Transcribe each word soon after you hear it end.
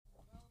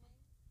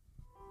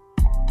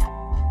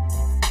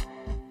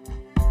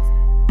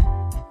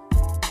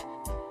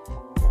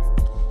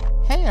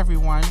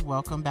everyone.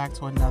 Welcome back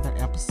to another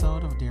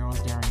episode of Daryl's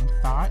Daring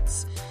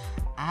Thoughts.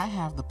 I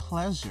have the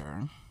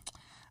pleasure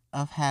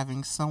of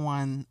having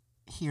someone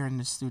here in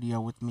the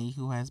studio with me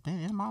who has been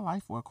in my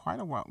life for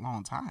quite a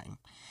long time.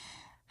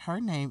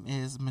 Her name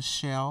is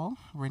Michelle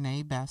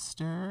Renee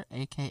Bester,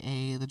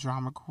 a.k.a. the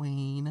Drama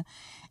Queen,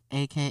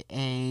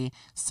 a.k.a.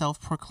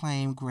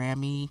 self-proclaimed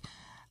Grammy,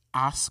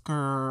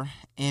 Oscar,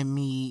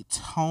 Emmy,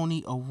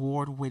 Tony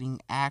Award-winning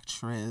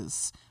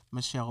actress,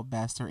 Michelle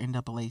Bester,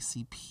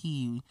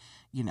 NAACP,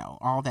 you know,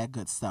 all that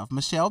good stuff.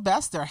 Michelle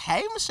Bester.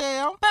 Hey,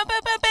 Michelle.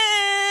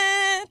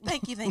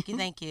 Thank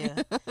you.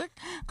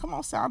 Come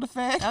on, sound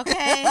effect.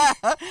 Okay.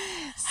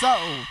 So.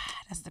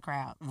 That's the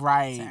crowd.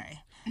 Right. Sorry.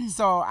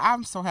 So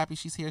I'm so happy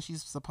she's here.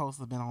 She's supposed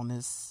to have been on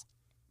this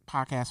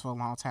podcast for a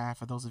long time.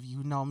 For those of you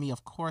who know me,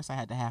 of course, I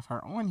had to have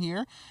her on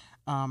here.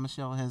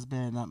 Michelle has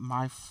been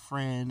my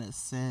friend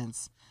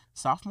since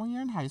sophomore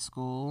year in high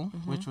school,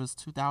 which was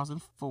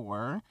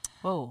 2004.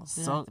 Whoa.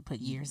 So have to put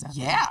years out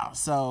yeah. there.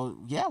 So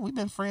yeah, we've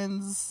been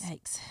friends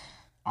Yikes.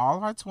 all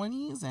of our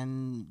 20s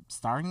and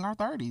starting our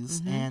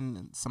 30s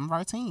and some of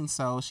our teens.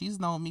 So she's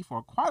known me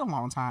for quite a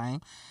long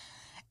time.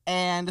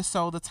 And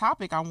so the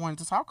topic I wanted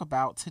to talk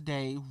about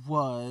today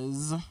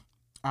was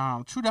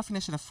true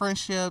definition of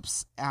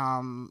friendships,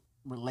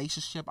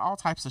 relationship, all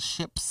types of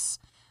ships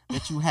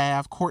that you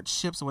have,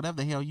 courtships or whatever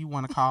the hell you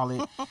want to call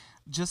it.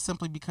 Just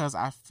simply because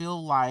I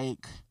feel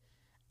like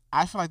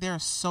there are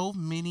so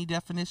many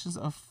definitions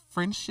of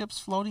friendships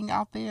floating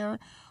out there.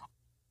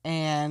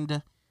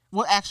 And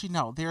well, actually,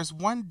 no, there's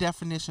one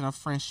definition of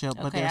friendship,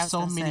 but there's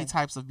so many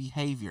types of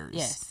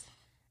behaviors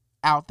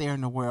out there in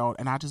the world.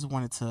 And I just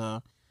wanted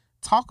to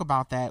talk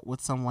about that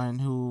with someone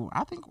who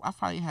I think I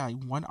probably had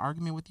like one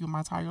argument with you in my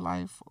entire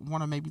life,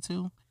 one or maybe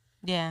two.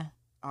 Yeah.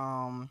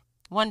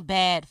 One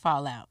bad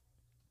fallout.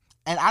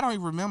 And I don't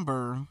even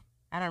remember.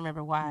 I don't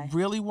remember why.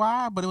 Really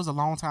why, but it was a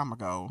long time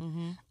ago.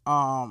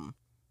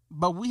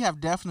 But we have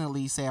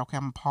definitely said, okay,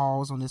 I'm gonna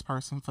pause on this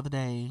person for the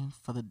day,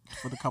 for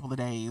the couple of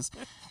days.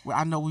 Well,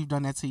 I know we've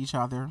done that to each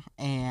other,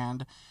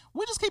 and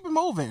we just keep it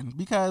moving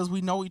because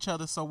we know each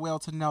other so well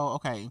to know,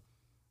 okay,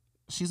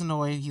 she's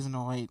annoyed, he's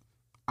annoyed.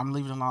 I'm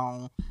leaving it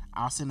alone.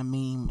 I'll send a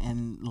meme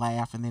and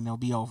laugh and then it'll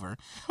be over.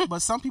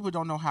 But some people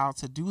don't know how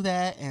to do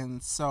that.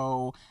 And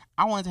so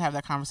I wanted to have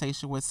that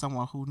conversation with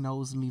someone who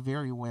knows me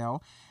very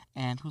well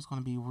and who's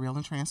going to be real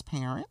and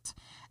transparent.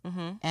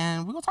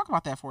 And we're going to talk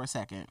about that for a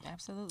second.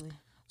 Absolutely.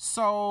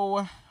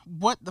 So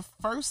what the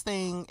first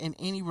thing in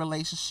any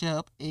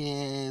relationship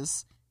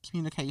is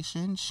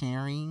communication,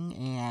 sharing.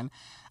 And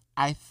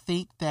I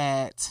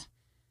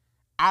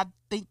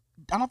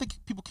don't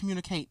think people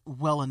communicate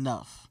well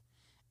enough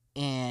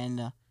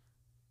in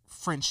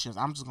friendships.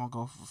 I'm just going to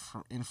go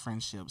for in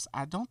friendships.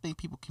 I don't think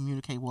people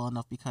communicate well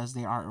enough because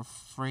they are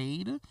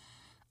afraid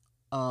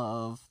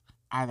of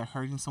either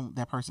hurting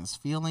that person's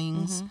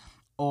feelings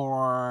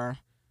or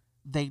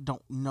they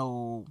don't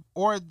know,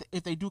 or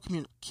if they do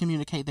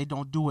communicate, they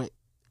don't do it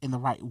in the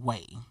right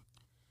way.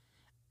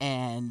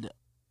 And,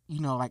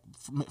 you know, like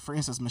for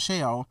instance,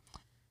 Michelle,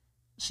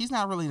 she's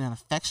not really an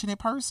affectionate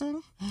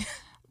person,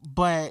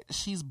 but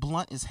she's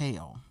blunt as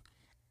hell.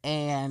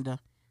 And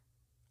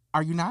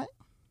are you not?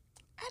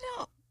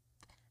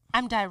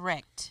 I'm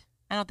direct.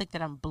 I don't think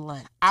that I'm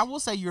blunt. I will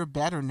say you're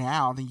better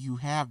now than you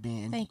have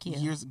been. Thank you.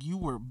 You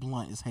were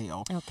blunt as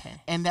hell. Okay.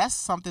 And that's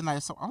something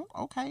that,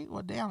 okay,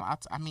 well, damn. I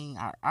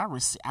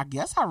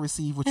guess I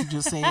received what you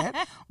just said.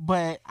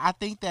 But I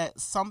think that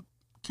some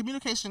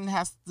communication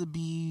has to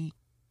be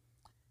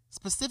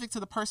specific to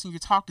the person you're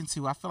talking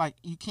to. I feel like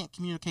you can't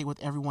communicate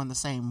with everyone the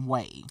same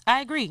way. I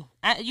agree.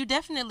 You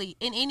definitely,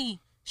 in any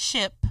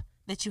ship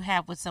that you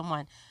have with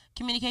someone,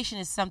 communication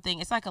is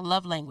something, it's like a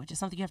love language. It's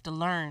something you have to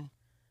learn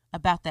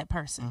about that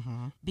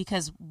person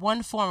because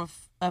one form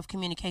of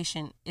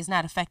communication is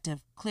not effective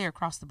clear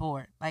across the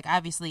board. Like,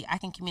 obviously, I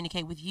can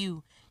communicate with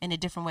you in a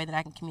different way that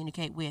I can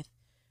communicate with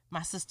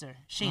my sister,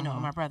 Sheena,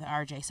 or my brother,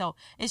 RJ. So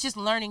it's just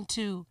learning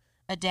to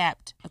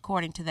adapt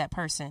according to that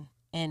person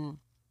and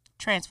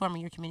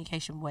transforming your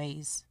communication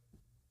ways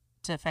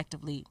to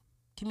effectively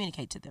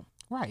communicate to them.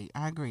 Right.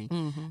 I agree.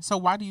 So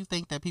why do you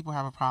think that people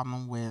have a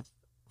problem with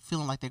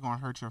feeling like they're going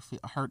to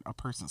hurt a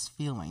person's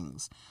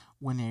feelings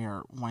when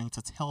they're wanting to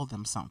tell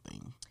them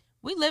something?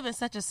 We live in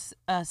such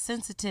a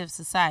sensitive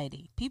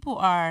society.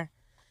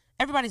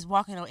 Everybody's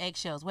walking on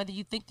eggshells, whether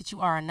you think that you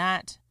are or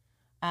not.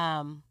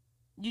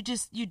 You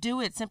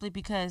do it simply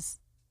because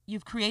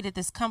you've created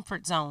this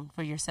comfort zone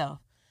for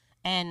yourself.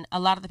 And a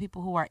lot of the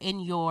people who are in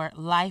your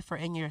life or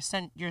in your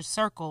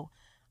circle,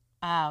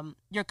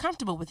 you're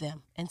comfortable with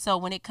them. And so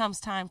when it comes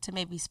time to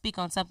maybe speak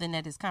on something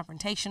that is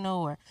confrontational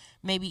or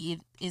maybe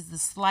it is the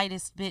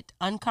slightest bit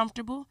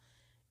uncomfortable,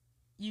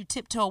 you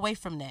tiptoe away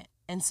from that.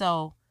 And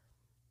so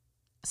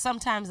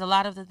sometimes a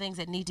lot of the things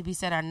that need to be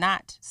said are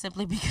not,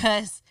 simply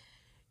because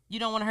you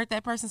don't want to hurt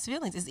that person's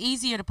feelings. It's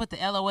easier to put the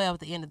LOL at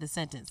the end of the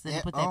sentence than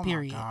to put that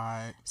period. My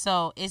God.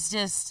 So it's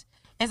just,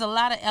 there's a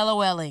lot of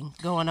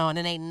LOLing going on.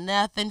 It ain't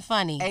nothing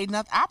funny.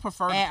 I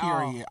prefer the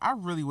period. I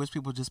really wish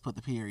people just put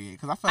the period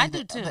because I feel like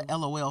do too. The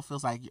LOL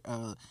feels like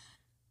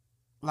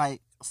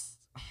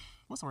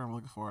what's the word I'm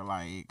looking for?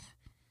 Like,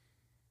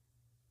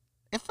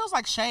 it feels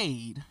like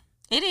shade.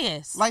 It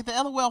is. Like the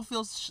LOL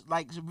feels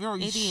like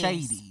very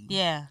shady.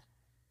 Yeah,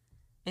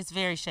 it's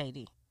very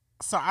shady.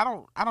 So I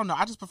don't know.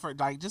 I just prefer,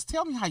 like, just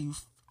tell me how you.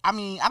 I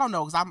mean, I don't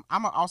know, because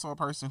I'm also a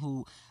person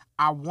who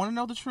I want to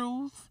know the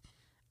truth.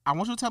 I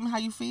want you to tell me how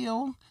you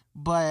feel,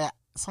 but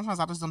sometimes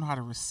I just don't know how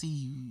to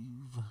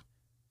receive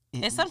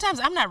it. And sometimes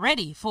I'm not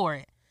ready for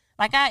it.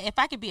 Like, if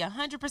I could be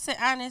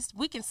 100% honest,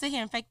 we can sit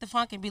here and fake the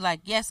funk and be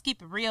like, yes,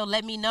 keep it real,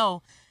 let me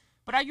know.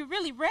 But are you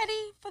really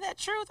ready for that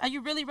truth? Are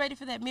you really ready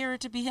for that mirror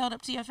to be held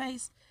up to your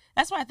face?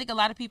 That's why I think a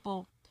lot of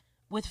people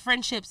with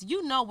friendships,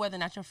 you know whether or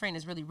not your friend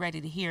is really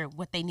ready to hear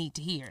what they need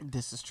to hear.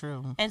 This is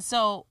true. And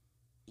so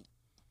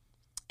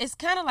it's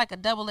kind of like a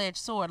double-edged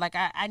sword. Like,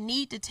 I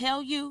need to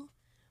tell you,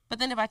 but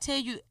then if I tell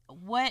you,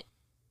 what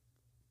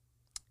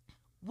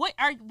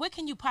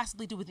can you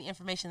possibly do with the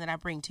information that I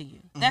bring to you?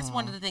 That's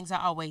one of the things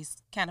I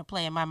always kind of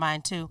play in my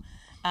mind too.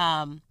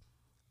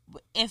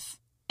 If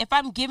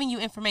I'm giving you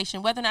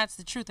information, whether or not it's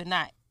the truth or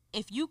not,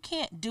 if you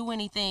can't do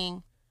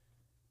anything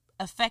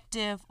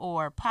effective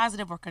or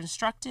positive or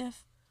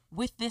constructive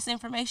with this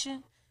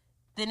information,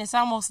 then it's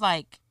almost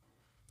like,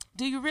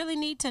 do you really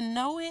need to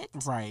know it?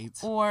 Right.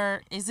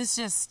 Or is this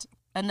just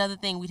another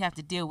thing we'd have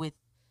to deal with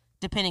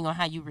depending on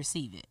how you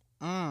receive it?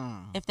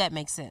 If that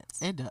makes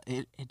sense. It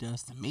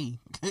does to me.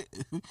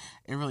 It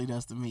really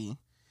does to me.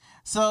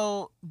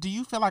 So, do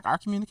you feel like our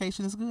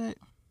communication is good?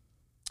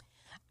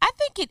 I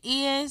think it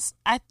is.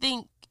 I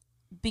think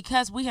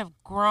because we have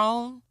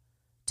grown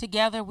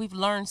together, we've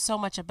learned so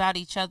much about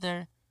each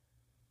other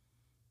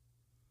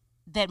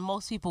that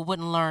most people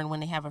wouldn't learn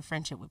when they have a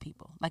friendship with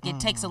people. Like, it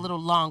takes a little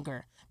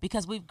longer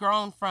because we've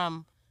grown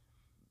from,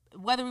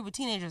 whether we were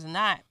teenagers or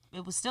not,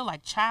 it was still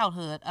like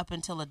childhood up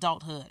until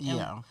adulthood. And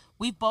yeah.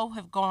 we both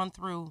have gone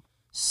through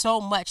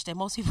so much that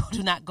most people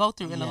do not go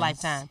through in a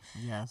lifetime.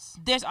 Yes.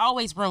 There's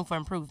always room for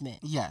improvement.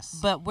 Yes.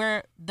 But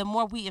the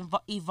more we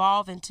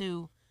evolve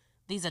into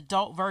these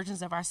adult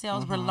versions of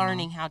ourselves, we're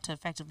learning how to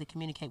effectively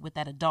communicate with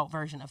that adult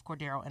version of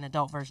Cordero and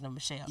adult version of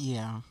Michelle.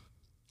 Yeah.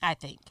 I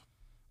think.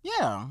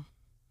 Yeah.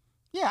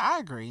 Yeah, I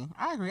agree.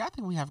 I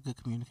think we have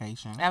good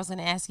communication. I was going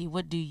to ask you,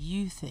 what do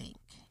you think?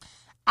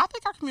 I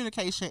think our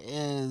communication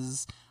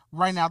is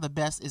right now the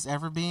best it's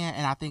ever been,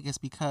 and I think it's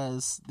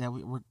because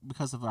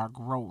because of our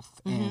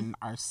growth in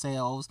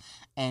ourselves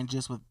and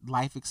just with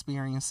life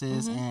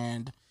experiences,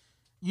 and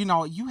you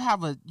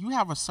have a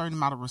certain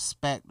amount of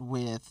respect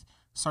with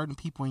certain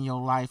people in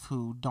your life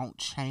who don't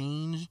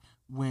change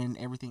when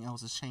everything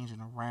else is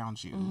changing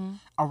around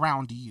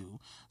you.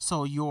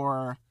 So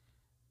you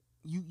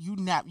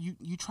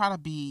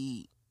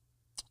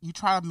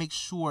try to make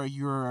sure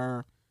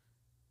you're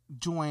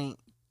doing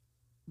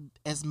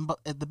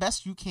the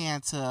best you can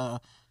to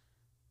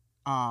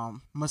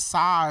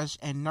massage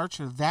and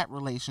nurture that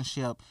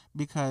relationship,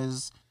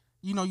 because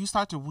you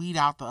start to weed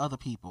out the other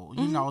people,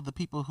 the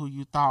people who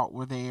you thought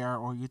were there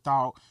or you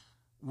thought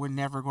were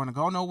never going to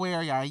go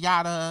nowhere, yada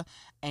yada.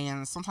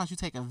 And sometimes you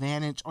take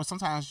advantage, or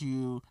sometimes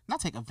you not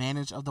take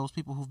advantage of those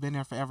people who've been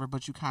there forever,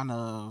 but you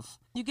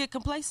get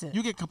complacent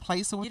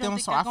with them.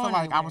 So I feel like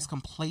anywhere. I was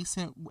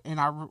complacent in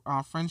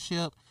our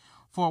friendship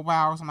for a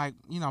while. So I'm like,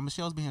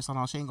 Michelle's been here so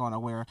long, she ain't going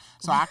nowhere.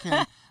 So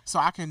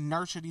I can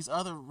nurture these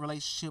other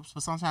relationships.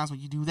 But sometimes when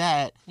you do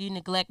that, you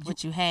neglect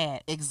what you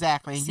had.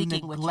 Exactly. And you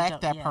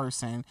neglect that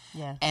person.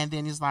 Yeah. And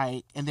then it's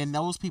like, and then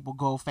those people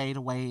fade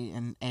away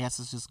and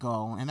asses just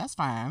go, and that's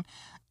fine.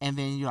 And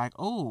then you're like,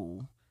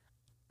 oh,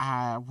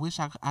 I wish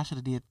I should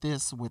have did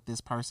this with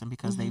this person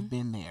because they've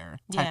been there,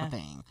 type of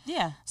thing.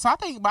 Yeah. So I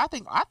think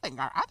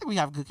we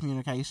have good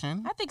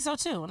communication. I think so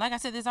too. Like I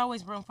said, there's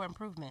always room for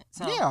improvement.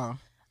 So yeah.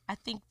 I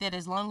think that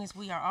as long as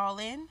we are all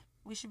in,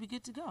 we should be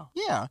good to go.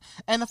 Yeah.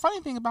 And the funny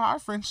thing about our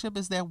friendship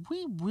is that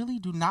we really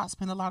do not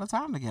spend a lot of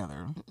time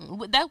together.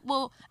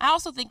 I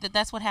also think that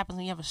that's what happens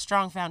when you have a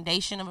strong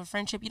foundation of a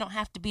friendship. You don't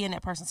have to be in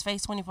that person's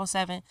face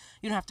 24/7.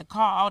 You don't have to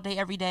call all day,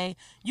 every day.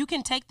 You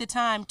can take the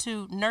time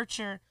to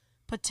nurture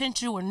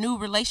potential or new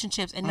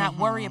relationships and not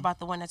worry about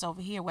the one that's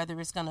over here, whether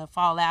it's going to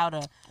fall out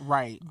or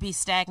be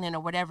stagnant or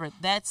whatever.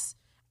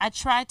 I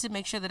try to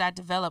make sure that I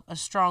develop a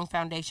strong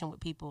foundation with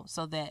people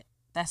so that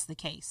that's the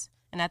case.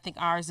 And I think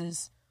ours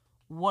is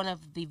one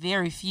of the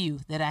very few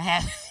that I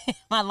have in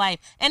my life.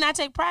 And I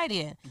take pride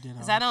in.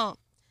 Because I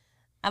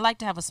like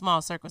to have a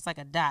small circle. It's like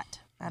a dot.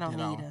 I don't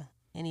need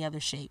any other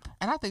shape.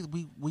 And I think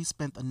we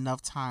spent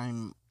enough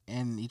time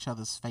in each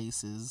other's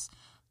faces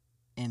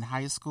in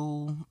high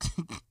school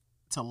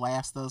to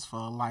last us for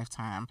a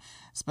lifetime.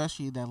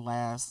 Especially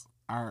because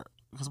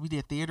we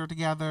did theater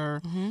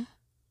together.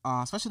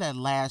 Especially that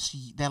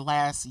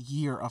last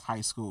year of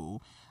high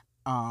school.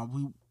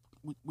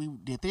 We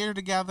did theater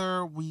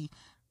together.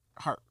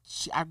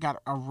 I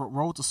got a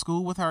rode to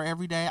school with her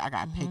every day. I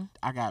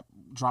got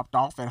dropped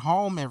off at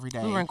home every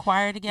day. We were in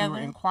choir together.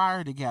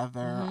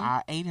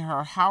 I ate at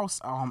her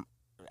house. I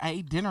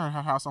ate dinner at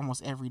her house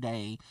almost every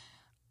day.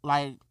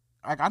 Like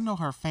I know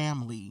her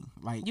family.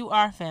 Like, you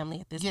are family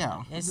at this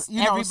point.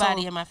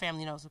 Everybody in my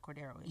family knows who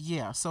Cordero is.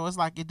 Yeah, so it's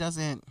like it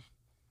doesn't.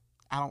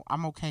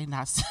 I'm okay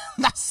not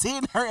not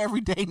seeing her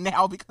every day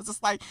now, because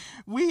it's like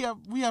we have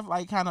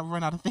like kind of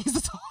run out of things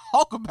to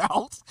talk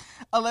about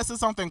unless it's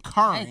something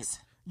current, Right.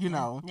 you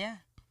know. Yeah.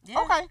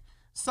 Okay.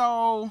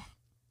 So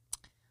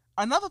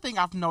another thing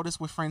I've noticed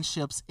with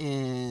friendships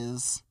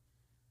is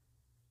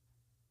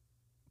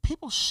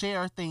people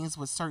share things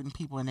with certain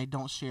people and they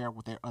don't share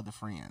with their other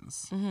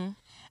friends. Mm-hmm.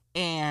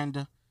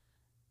 And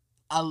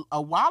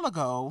a while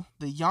ago,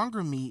 the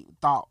younger me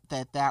thought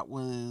that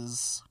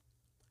was,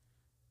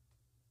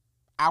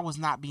 I was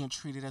not being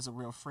treated as a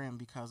real friend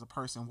because a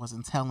person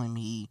wasn't telling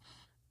me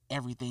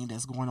everything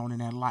that's going on in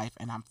their life,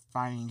 and I'm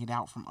finding it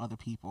out from other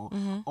people,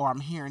 Mm-hmm. or I'm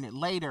hearing it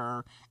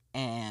later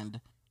and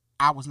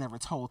I was never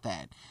told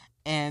that.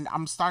 And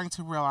I'm starting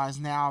to realize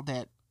now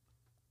that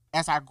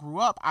as I grew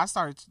up, I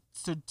started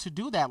to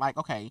do that. Like,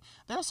 okay,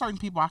 there are certain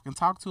people I can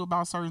talk to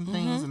about certain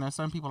things, and there are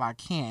certain people I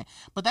can't.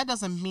 But that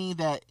doesn't mean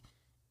that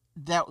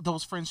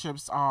those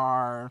friendships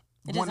are,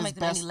 It one doesn't is make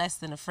them best. any less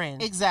than a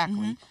friend.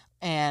 Exactly.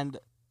 And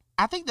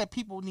I think that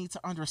people need to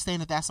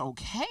understand that that's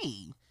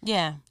okay.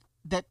 Yeah.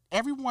 That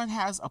everyone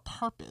has a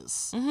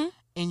purpose Mm-hmm.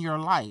 in your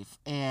life.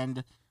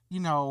 And, you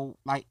know,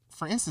 like,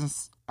 for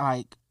instance,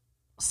 like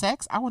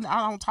sex, I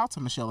don't talk to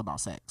Michelle about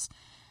sex.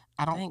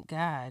 Thank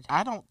God.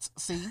 I don't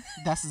see.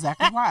 That's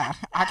exactly why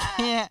I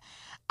can't.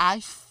 I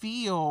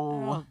feel.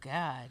 Oh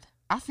God.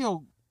 I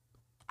feel.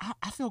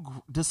 I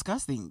feel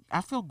disgusting.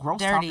 I feel gross.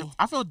 Dirty.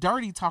 I feel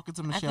dirty talking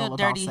to I Michelle feel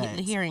about dirty sex.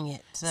 hearing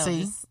it. So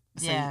See,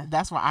 yeah.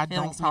 that's why I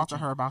don't Feelings talk to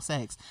mutual. her about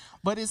sex.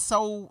 But it's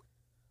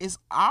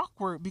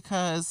awkward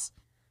because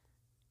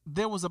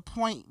there was a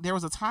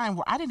time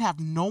where I didn't have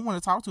no one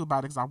to talk to about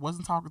it, because I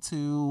wasn't talking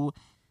to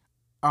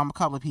a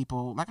couple of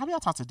people. Like, I mean, I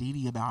talked to Dee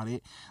Dee about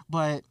it,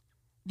 but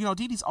you know,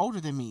 Dee Dee's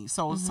older than me,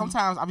 so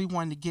sometimes I'll be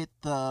wanting to get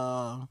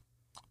the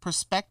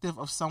perspective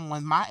of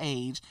someone my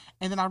age,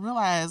 and then I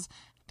realize,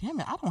 damn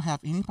it, I don't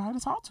have anybody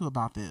to talk to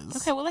about this.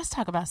 Okay, well, let's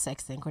talk about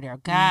sex then,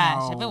 Cordero.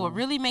 Gosh, if it would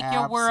really make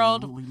your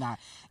world. Absolutely not.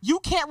 You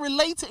can't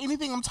relate to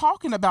anything I'm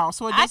talking about,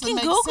 so it I doesn't can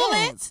make Google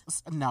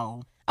sense.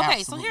 No.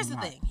 Okay, so absolutely here's the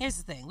not. thing. Here's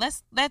the thing.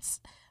 Let's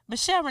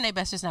Michelle Renee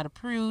Bester's not a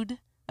prude.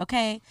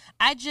 Okay,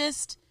 I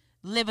just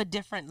live a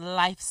different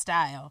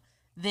lifestyle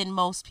than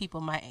most people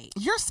my age.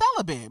 You're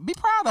celibate. Be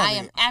proud of I it.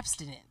 am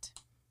abstinent.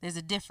 There's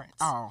a difference.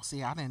 Oh,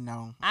 see, I didn't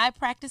know. I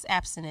practice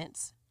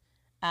abstinence,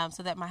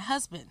 so that my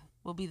husband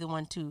will be the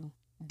one to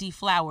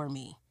deflower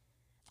me.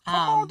 Come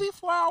on,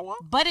 Deflower.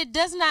 But it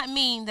does not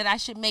mean that I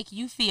should make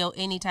you feel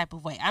any type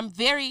of way. I'm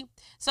very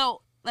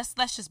so. Let's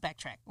just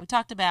backtrack. We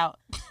talked about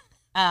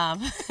how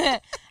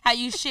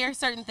you share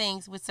certain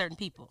things with certain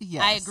people.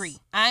 Yes. I agree.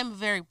 I'm a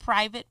very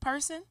private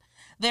person.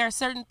 There are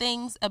certain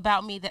things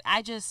about me that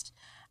I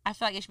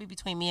feel like it should be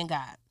between me and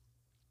God.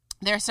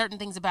 There are certain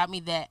things about me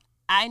that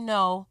I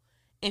know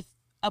if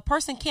a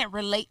person can't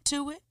relate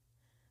to it,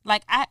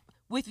 like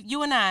with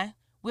you and I,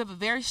 we have a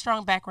very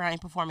strong background in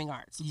performing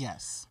arts.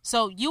 Yes.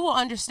 So you will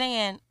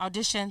understand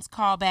auditions,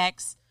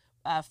 callbacks,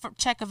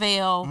 check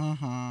avail,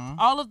 Mm-hmm.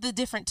 all of the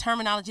different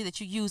terminology that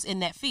you use in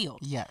that field.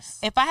 Yes.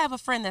 If I have a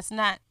friend that's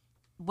not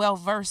well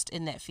versed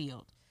in that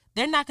field,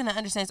 they're not going to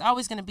understand. It's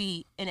always going to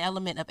be an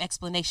element of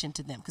explanation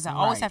to them, because I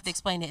always Right. have to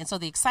explain it. And so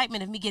the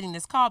excitement of me getting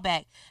this call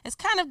back is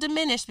kind of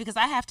diminished because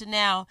I have to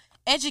now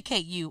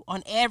educate you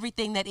on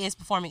everything that is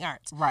performing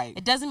arts. Right.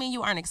 It doesn't mean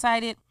you aren't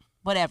excited,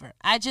 whatever.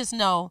 I just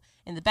know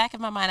in the back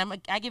of my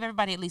mind, I give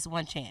everybody at least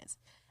one chance.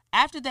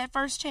 After that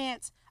first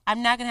chance,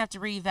 I'm not going to have to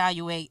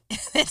reevaluate.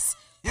 This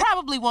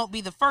probably won't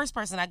be the first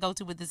person I go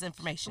to with this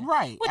information.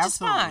 Right. Which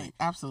Absolutely. is fine.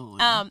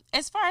 Absolutely.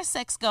 As far as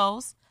sex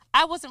goes,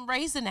 I wasn't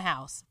raised in a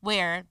house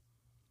where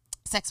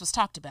sex was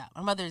talked about.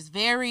 My mother is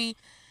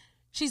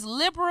she's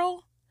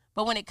liberal,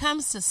 but when it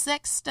comes to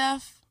sex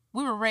stuff,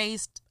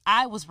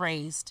 I was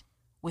raised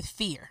with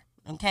fear.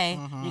 Okay?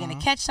 Mm-hmm. You're going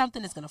to catch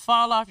something, it's going to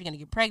fall off, you're going to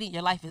get pregnant,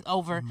 your life is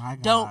over. My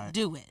God. Don't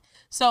do it.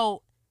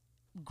 So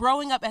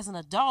growing up as an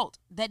adult,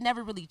 that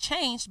never really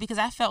changed because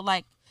I felt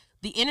like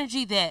the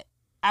energy that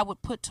I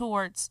would put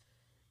towards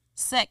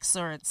sex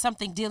or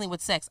something dealing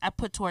with sex, I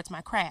put towards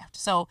my craft.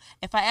 So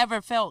if I ever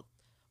felt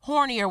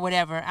horny or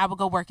whatever, I would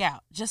go work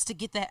out just to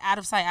get that out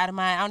of sight, out of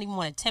mind. I don't even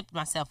want to tempt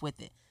myself with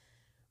it.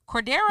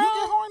 you get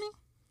horny?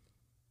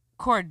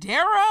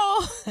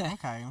 Cordero.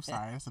 Okay, I'm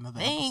sorry. That's another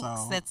Thanks.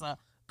 episode. That's a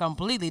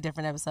completely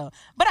different episode.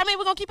 But I mean,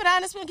 we're going to keep it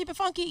honest. We're going to keep it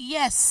funky.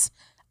 Yes,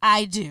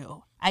 I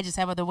do. I just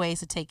have other ways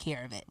to take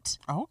care of it.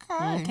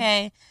 Okay.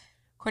 Okay.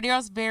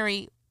 Cordero's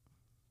very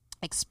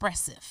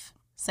expressive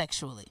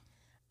sexually.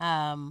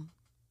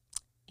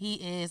 He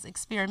is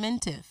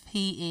experimentative.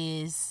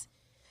 He is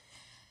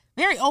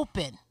very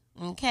open.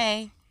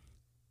 Okay.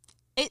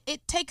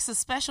 It takes a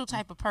special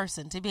type of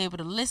person to be able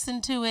to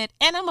listen to it.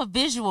 And I'm a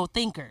visual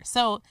thinker.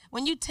 So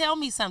when you tell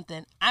me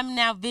something, I'm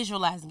now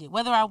visualizing it,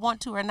 whether I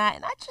want to or not.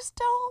 And I just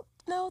don't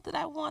know that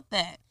I want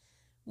that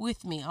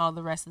with me all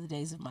the rest of the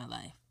days of my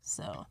life.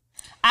 So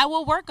I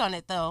will work on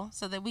it, though,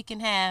 so that we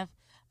can have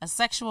a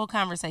sexual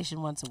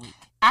conversation once a week.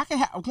 I can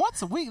have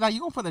once a week. Like,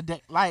 you gonna put a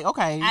day? Like,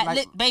 okay,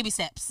 like, Baby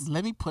steps.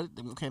 let me put.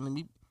 Okay, let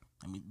me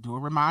Let me do a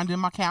reminder in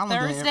my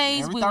calendar.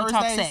 Thursdays, every we will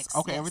talk Thursdays. sex.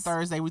 Okay, Yes. every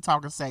Thursday we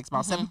talking sex.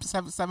 About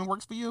 7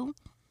 works for you?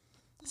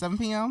 7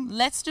 p.m.?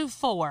 Let's do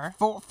 4.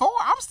 4?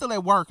 I'm still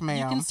at work, ma'am.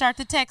 You can start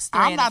the text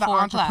thread I'm not at an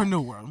 4 o'clock.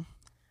 entrepreneur.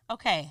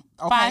 Okay,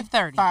 Okay,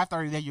 5:30.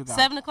 5:30, there you go.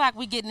 7 o'clock,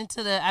 we getting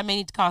into the I may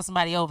need to call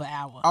somebody over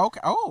hour.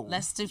 Okay. Oh.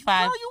 Let's do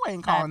 5. Girl, you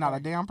ain't calling out a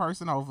 5:30. damn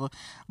person over.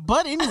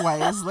 But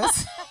anyways,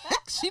 let's.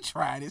 She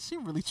tried it. She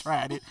really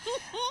tried it.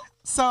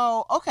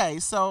 So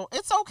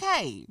it's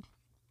okay.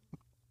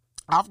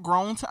 I've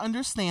grown to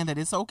understand that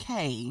it's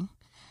okay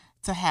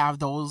to have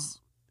those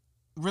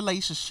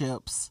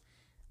relationships.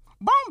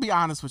 But I'm gonna be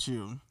honest with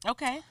you.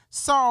 Okay.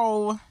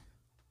 So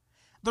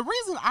the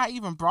reason I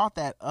even brought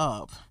that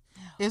up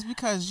is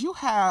because you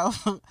have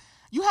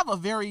a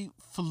very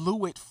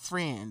fluid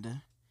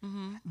friend.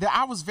 That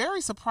I was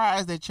very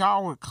surprised that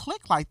y'all would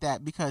click like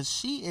that,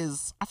 because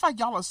I feel like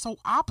y'all are so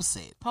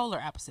opposite. Polar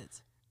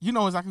opposites. You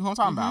know exactly what I'm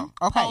talking about.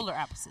 Okay. Polar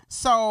opposites.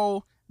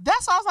 So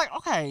that's why I was like,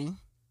 okay,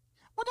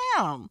 well,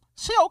 damn,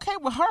 she okay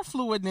with her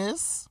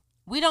fluidness.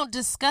 We don't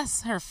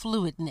discuss her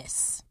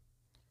fluidness.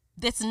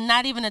 That's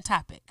not even a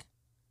topic.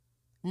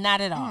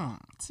 Not at all.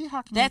 See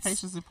how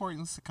communication is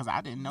important? Because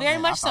I didn't know Very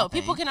that. much so.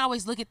 People can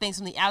always look at things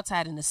from the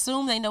outside and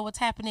assume they know what's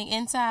happening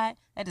inside.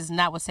 That is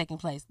not what's taking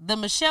place. The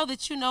Michelle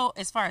that you know,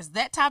 as far as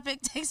that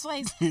topic takes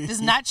place,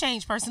 does not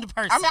change person to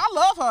person. I mean, I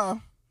love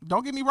her.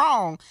 Don't get me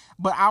wrong.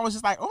 But I was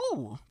just like,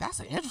 oh, that's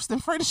an interesting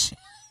friendship.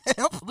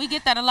 We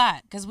get that a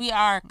lot because we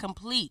are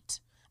complete.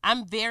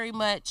 I'm very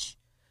much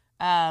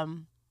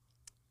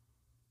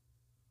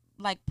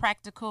like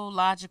practical,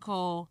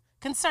 logical,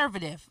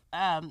 conservative.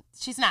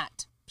 She's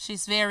not.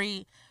 She's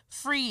very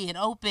free and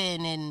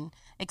open and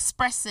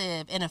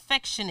expressive and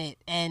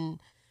affectionate, and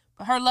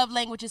her love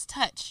language is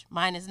touch.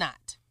 Mine is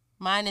not.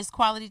 Mine is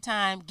quality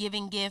time,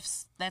 giving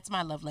gifts. That's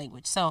my love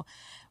language. So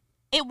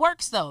it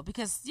works though,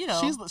 because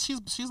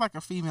she's like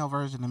a female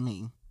version of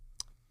me.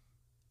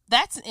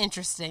 That's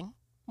interesting.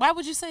 Why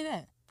would you say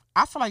that?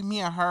 I feel like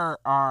me and her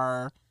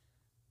are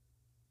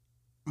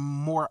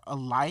more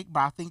alike,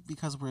 but I think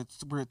because we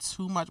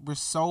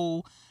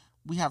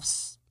have,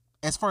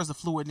 as far as the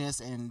fluidness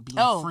and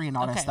being free and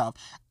all that stuff,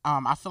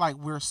 I feel like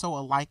we're so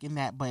alike in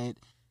that, but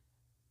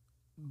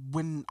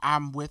when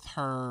I'm with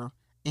her,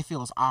 it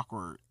feels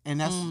awkward.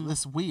 And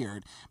that's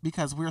weird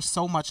because we're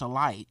so much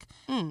alike.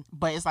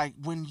 But it's like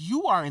when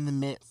you are in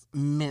the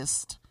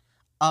midst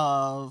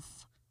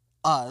of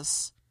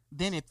us,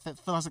 then it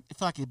feels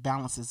like it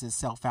balances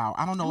itself out.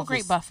 I don't know. I'm if a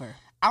great buffer.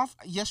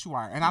 Yes, you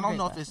are. And I don't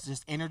know if it's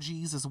just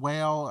energies as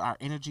well. Our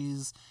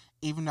energies,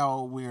 even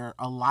though we're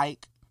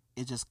alike,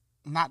 it just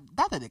not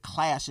that it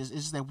clashes.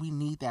 It's just that we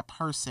need that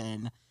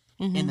person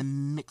in the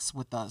mix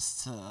with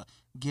us to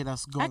get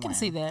us going. I can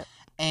see that.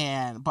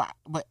 And but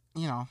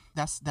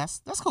that's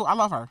cool. I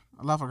love her.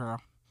 I love her,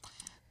 girl.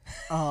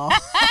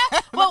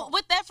 Well,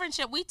 with that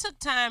friendship, we took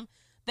time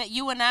that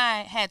you and I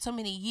had so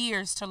many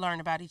years to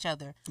learn about each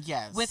other.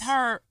 Yes. With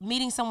her,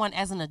 meeting someone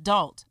as an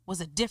adult was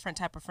a different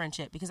type of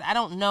friendship, because I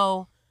don't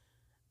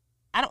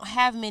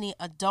have many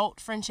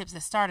adult friendships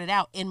that started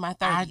out in my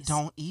 30s. I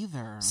don't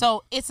either.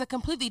 So it's a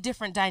completely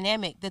different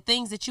dynamic. The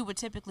things that you would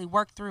typically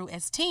work through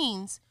as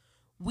teens,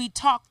 we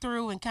talk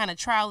through and kind of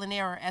trial and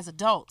error as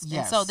adults. Yes.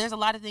 And so there's a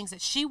lot of things that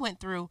she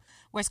went through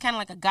where it's kind of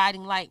like a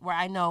guiding light, where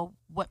I know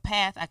what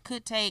path I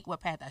could take,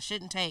 what path I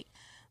shouldn't take,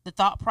 the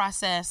thought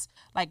process,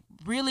 like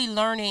really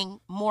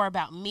learning more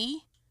about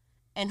me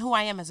and who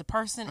I am as a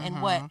person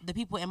and what the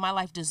people in my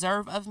life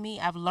deserve of me.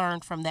 I've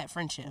learned from that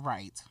friendship.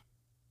 Right.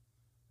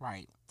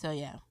 So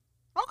yeah.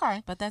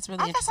 Okay. But that's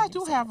really I guess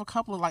interesting. I do have a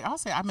couple of, I'll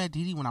say I met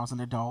Dee Dee when I was an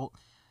adult.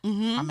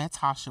 I met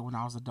Tasha when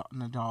I was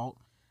an adult.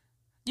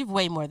 You've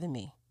way more than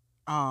me.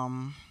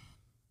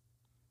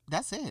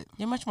 That's it.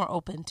 You're much more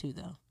open too,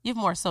 though. You have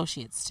more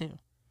associates too.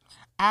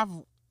 I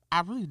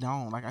really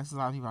don't. Like, there's a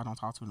lot of people I don't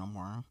talk to no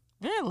more.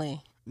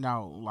 Really?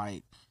 No,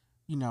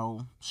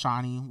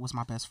 Shawnee was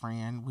my best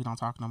friend. We don't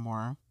talk no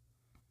more.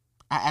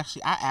 I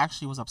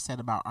actually was upset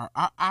about her.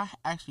 I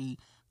actually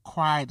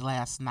cried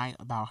last night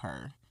about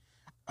her.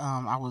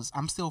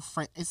 I'm still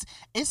friend.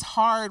 It's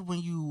hard when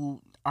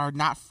you are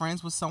not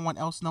friends with someone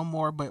else no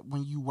more, but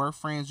when you were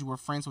friends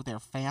with their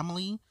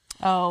family.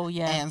 Oh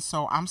yeah. And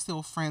so I'm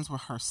still friends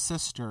with her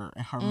sister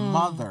and her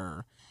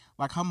mother.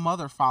 Like, her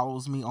mother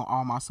follows me on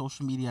all my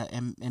social media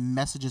and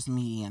messages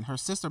me, and her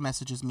sister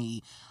messages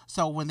me.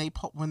 So when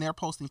they're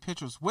posting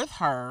pictures with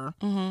her,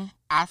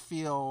 I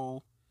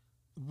feel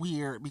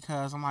weird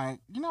because I'm like,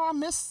 I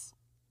miss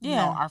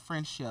our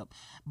friendship,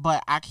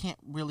 but I can't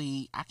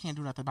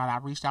do nothing about it. I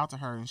reached out to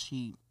her, and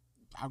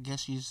I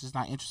guess she's just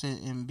not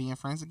interested in being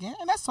friends again,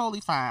 and that's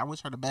totally fine. I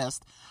wish her the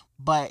best,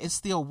 but it's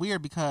still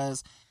weird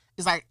because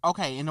it's like,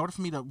 okay, in order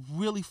for me to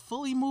really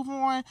fully move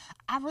on,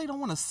 I really don't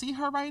want to see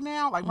her right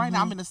now. Like, right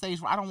now I'm in a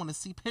stage where I don't want to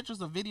see pictures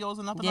or videos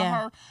or nothing of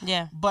her.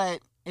 Yeah.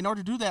 But in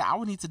order to do that, I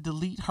would need to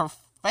delete her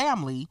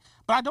family,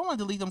 but I don't want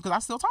to delete them because I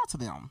still talk to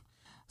them.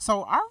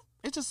 So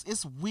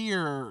it's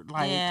weird.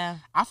 Like,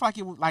 I feel like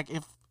it would, like,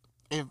 if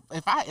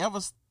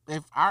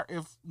I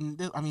mean,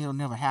 it'll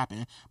never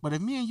happen, but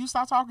if me and you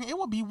stop talking, it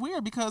would be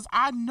weird because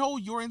I know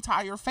your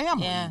entire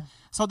family. Yeah.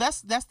 So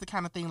that's the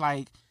kind of thing,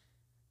 like,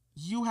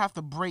 you have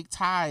to break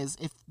ties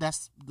if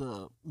that's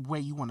the way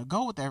you want to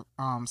go with that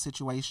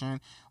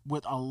situation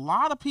with a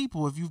lot of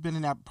people if you've been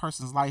in that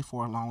person's life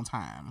for a long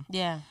time.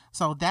 Yeah.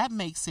 So that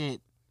makes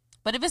it.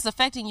 But if it's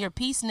affecting your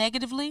peace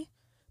negatively,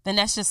 then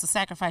that's just a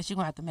sacrifice you're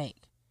going to have to make.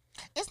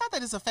 It's not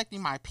that it's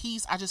affecting my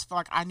peace. I just feel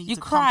like I need You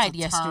to cried come to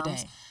yesterday.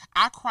 terms.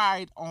 I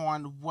cried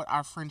on what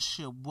our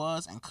friendship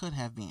was and could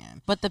have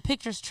been. But the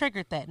pictures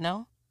triggered that,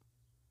 no?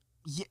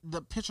 Yeah,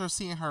 the picture of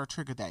seeing her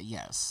triggered that,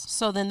 yes.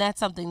 So then that's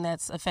something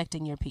that's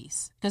affecting your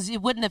peace. Because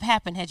it wouldn't have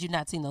happened had you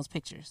not seen those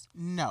pictures.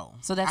 No.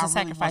 So that's a really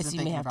sacrifice wasn't you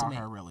may thinking have to about make.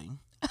 her, really.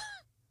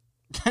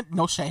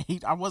 No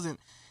shade. I wasn't.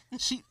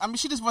 She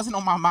just wasn't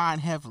on my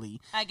mind heavily.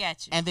 I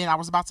got you. And then I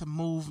was about to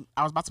move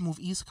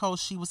East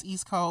Coast. She was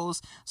East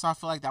Coast. So I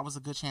feel like that was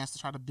a good chance to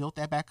try to build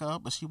that back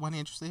up. But she wasn't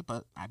interested,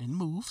 but I didn't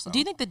move. So. Do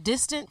you think the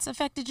distance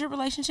affected your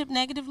relationship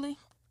negatively?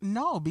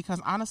 No,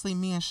 because honestly,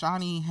 me and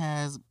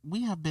Shani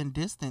we have been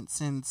distant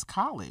since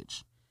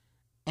college.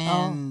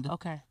 And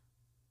okay.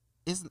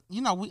 It's,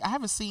 I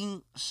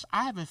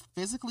haven't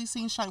physically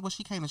seen Shani. Well,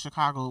 she came to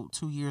Chicago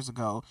 2 years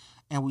ago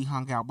and we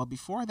hung out. But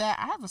before that,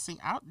 I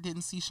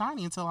didn't see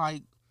Shani until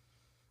like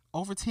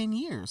over 10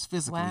 years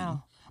physically.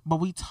 Wow. But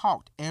we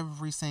talked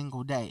every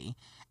single day.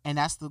 And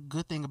that's the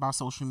good thing about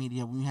social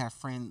media. When you have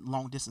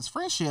long distance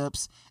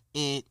friendships,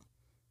 it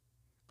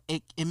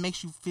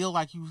makes you feel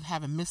like you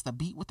haven't missed a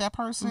beat with that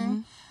person.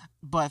 Mm-hmm.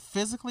 But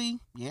physically,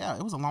 yeah,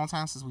 it was a long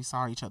time since we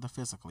saw each other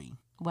physically.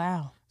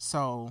 Wow.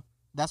 So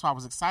that's why I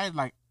was excited.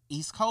 Like,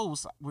 East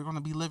Coast, we're going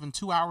to be living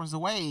 2 hours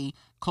away,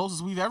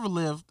 closest we've ever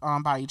lived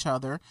by each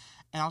other.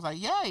 And I was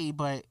like, yay,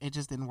 but it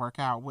just didn't work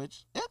out,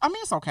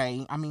 it's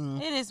okay. I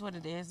mean, it is what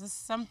it is.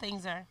 Some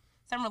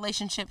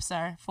relationships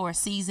are for a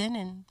season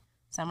and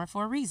some are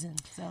for a reason.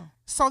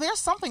 So there's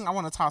something I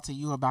want to talk to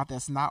you about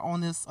that's not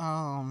on this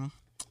outline.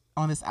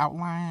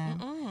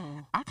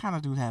 Mm-mm. I kind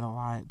of do that a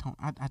lot.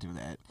 I do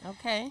that.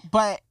 Okay.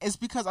 But it's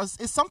because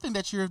it's something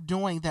that you're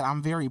doing that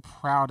I'm very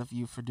proud of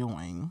you for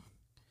doing.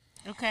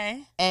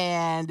 Okay.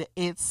 And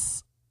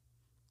it's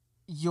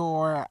you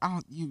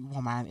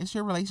won't mind. It's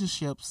your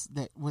relationships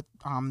with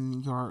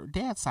your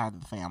dad's side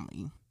of the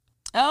family.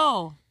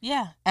 Oh,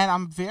 yeah. And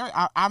I'm very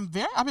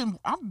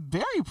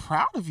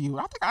proud of you.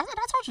 I think I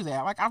told you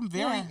that. Like,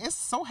 it's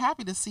so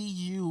happy to see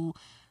you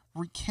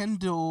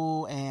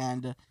rekindle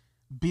and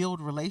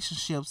build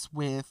relationships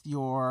with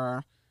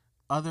your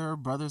other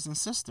brothers and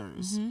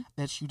sisters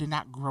that you did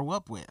not grow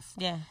up with.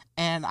 Yeah.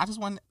 And I just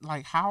want,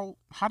 like, how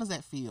does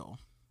that feel?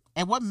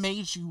 And what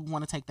made you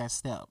want to take that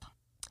step?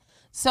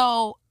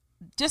 So,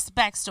 just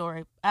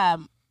backstory. I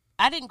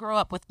didn't grow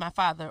up with my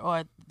father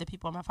or the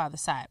people on my father's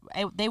side.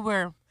 I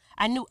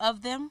knew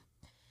of them.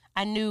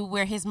 I knew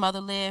where his mother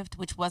lived,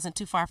 which wasn't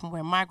too far from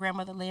where my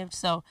grandmother lived.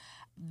 So,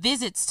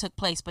 visits took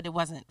place, but it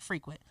wasn't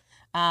frequent.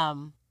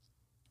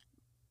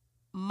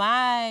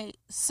 My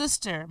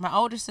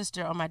older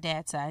sister on my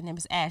dad's side, her name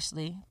is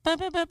Ashley.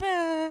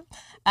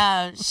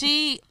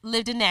 She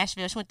lived in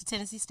Nashville. She went to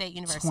Tennessee State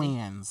University.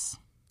 Twins.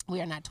 We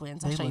are not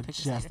twins. They I'll show you look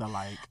pictures just later.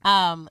 alike.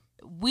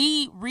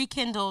 We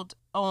rekindled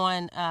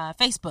on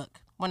Facebook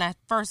when I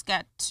first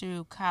got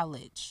to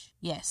college.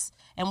 Yes.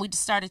 And we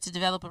just started to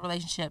develop a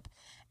relationship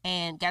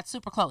and got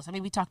super close. I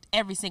mean, we talked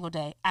every single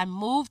day. I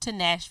moved to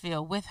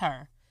Nashville with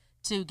her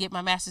to get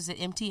my master's at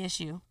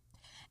MTSU.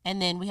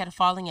 And then we had a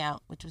falling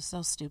out, which was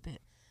so stupid.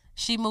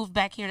 She moved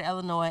back here to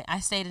Illinois. I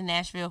stayed in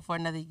Nashville for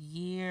another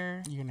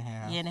year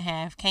and a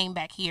half, came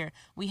back here.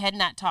 We had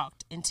not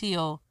talked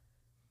until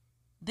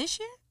this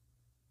year?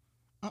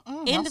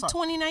 End of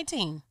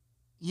 2019.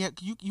 Yeah,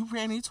 you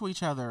ran into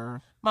each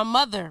other. My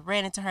mother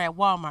ran into her at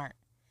Walmart.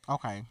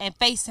 Okay. And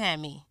FaceTimed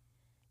me.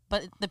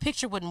 But the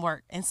picture wouldn't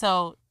work. And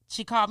so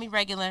she called me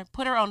regular,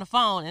 put her on the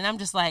phone, and I'm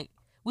just like,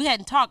 we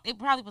hadn't talked. It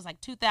probably was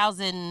like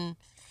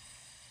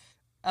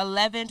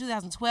 2011,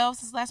 2012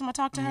 since the last time I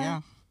talked to her.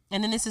 Yeah.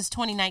 And then this is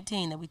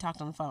 2019 that we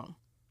talked on the phone.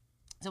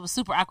 So it was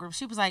super awkward.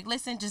 She was like,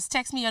 listen, just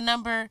text me your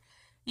number.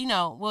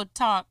 We'll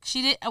talk.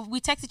 We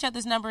text each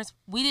other's numbers.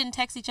 We didn't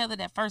text each other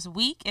that first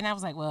week. And I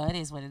was like, well, it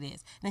is what it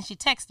is. And then she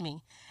texted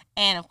me.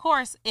 And of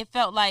course, it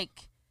felt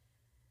like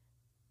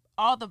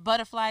all the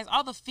butterflies,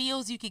 all the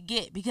feels you could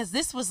get, because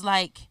this was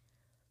like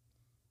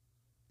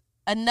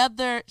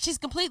she's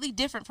completely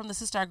different from the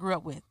sister I grew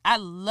up with. I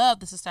love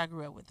the sister I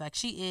grew up with. Like,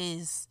 she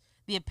is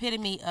the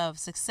epitome of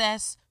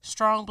success,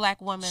 strong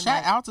Black woman.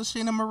 Shout out to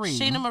Sheena Marie.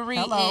 Sheena Marie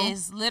Hello.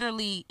 is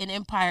literally an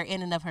empire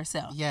in and of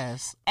herself.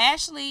 Yes.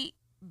 Ashley,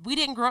 we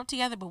didn't grow up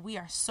together, but we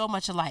are so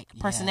much alike.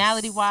 Yes.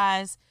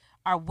 Personality-wise,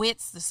 our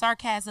wits, the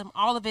sarcasm,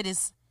 all of it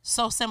is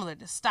so similar.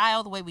 The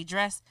style, the way we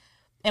dress.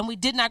 And we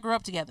did not grow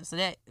up together, so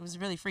that it was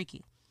really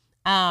freaky.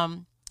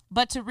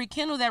 But to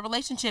rekindle that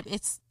relationship,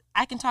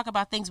 I can talk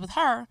about things with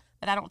her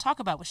that I don't talk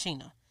about with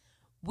Sheena.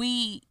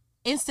 We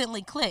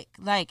instantly click.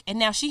 And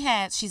now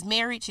she's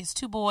married, she has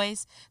 2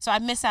 boys. So I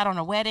miss out on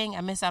her wedding.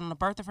 I miss out on the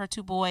birth of her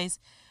 2 boys.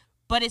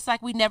 But it's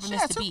like we never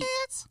missed a beat.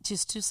 Kids? She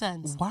has 2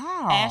 sons.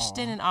 Wow.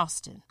 Ashton and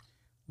Austin.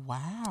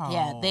 Wow.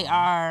 Yeah, they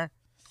are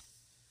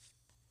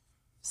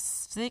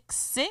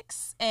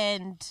 6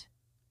 and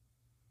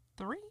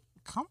 3.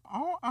 Come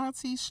on,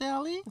 Auntie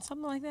Shelly.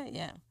 Something like that,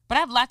 yeah. But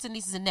I have lots of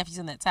nieces and nephews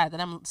on that side that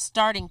I'm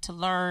starting to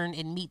learn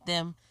and meet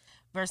them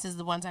versus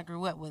the ones I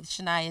grew up with,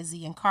 Shania,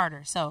 Z, and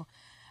Carter. So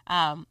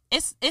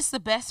it's the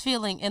best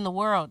feeling in the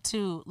world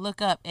to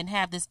look up and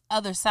have this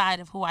other side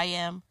of who I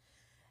am.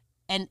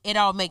 And it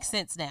all makes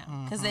sense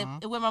now. Because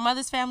with my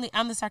mother's family,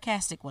 I'm the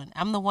sarcastic one.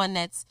 I'm the one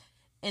that's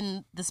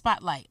in the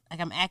spotlight. Like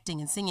I'm acting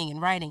and singing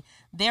and writing.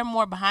 They're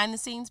more behind the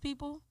scenes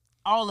people.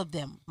 All of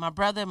them. My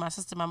brother, my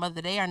sister, my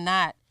mother, they are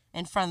not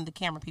in front of the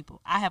camera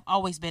people. I have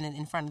always been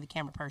in front of the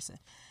camera person.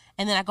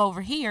 And then I go over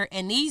here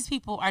and these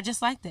people are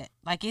just like that.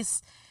 Like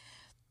it's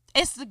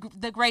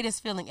the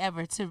greatest feeling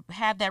ever to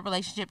have that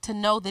relationship, to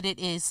know that it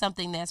is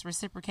something that's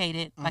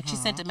reciprocated. Like she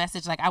sent a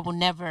message like, I will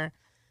never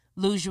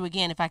lose you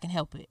again if I can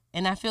help it.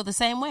 And I feel the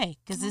same way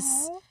because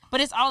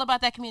it's all about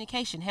that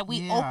communication. Had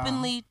we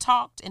openly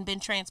talked and been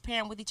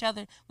transparent with each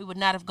other, we would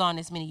not have gone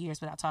as many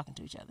years without talking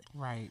to each other.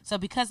 Right. So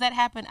because that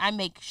happened, I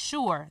make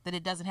sure that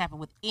it doesn't happen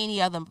with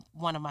any other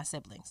one of my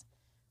siblings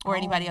or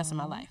anybody else in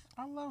my life.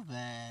 I love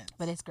that.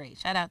 But it's great.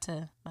 Shout out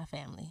to my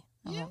family.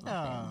 I love my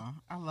family.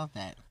 I love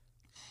that.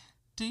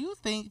 Do you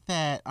think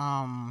that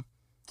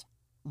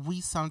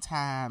we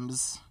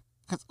sometimes...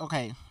 Because,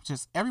 okay,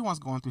 just everyone's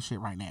going through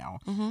shit right now.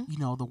 You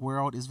know, the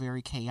world is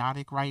very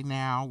chaotic right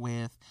now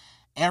with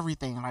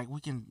everything. Like,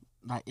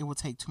 it would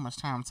take too much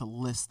time to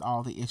list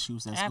all the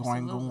issues that's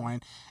going on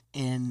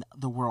in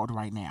the world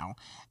right now.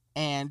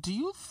 And do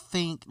you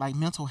think, like,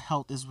 mental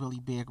health is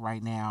really big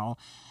right now?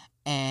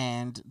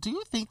 And do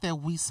you think that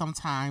we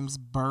sometimes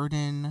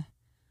burden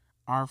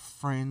our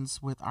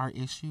friends with our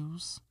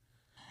issues?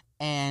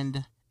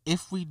 And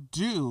if we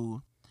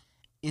do,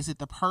 is it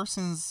the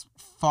person's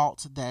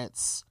fault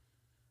that's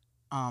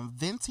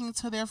venting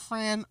to their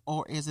friend,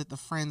 or is it the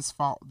friend's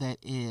fault that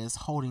is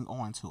holding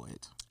on to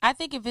it? I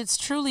think if it's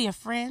truly a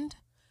friend,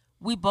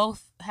 we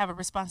both have a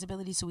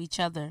responsibility to each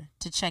other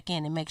to check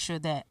in and make sure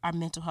that our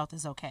mental health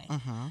is okay.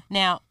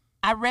 Now,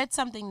 I read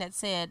something that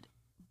said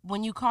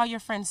when you call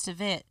your friends to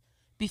vent,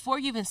 before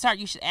you even start,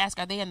 you should ask,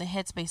 are they in the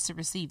headspace to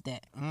receive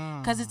that?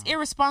 Because it's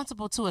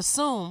irresponsible to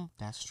assume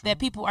that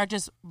people are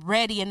just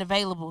ready and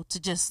available to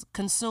just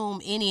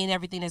consume any and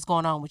everything that's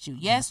going on with you.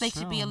 Yes, they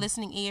should be a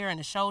listening ear and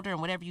a shoulder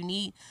and whatever you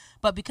need,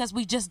 but because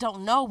we just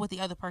don't know what the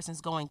other person's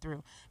going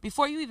through,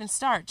 before you even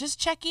start, just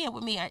check in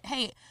with me.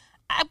 Hey,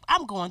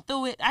 I'm going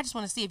through it. I just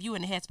want to see if you're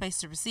in the headspace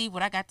to receive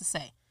what I got to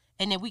say,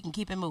 and then we can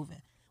keep it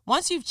moving.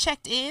 Once you've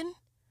checked in,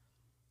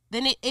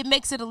 then it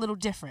makes it a little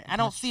different. I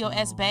don't feel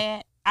as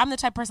bad. I'm the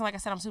type of person, like I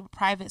said, I'm super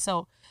private,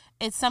 so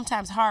it's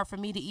sometimes hard for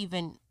me to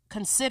even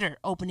consider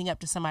opening up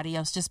to somebody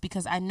else just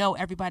because I know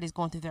everybody's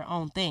going through their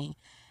own thing.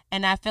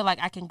 And I feel like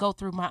I can go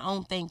through my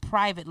own thing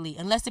privately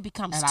unless it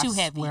becomes too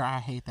heavy. I swear I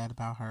hate that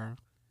about her.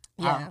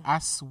 Yeah. I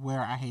swear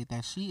I hate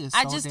that. She is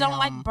I just don't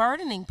like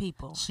burdening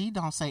people. She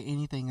don't say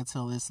anything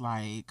until it's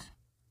like...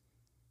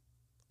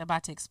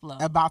 about to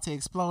explode.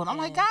 I'm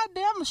like, God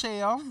damn,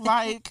 Michelle.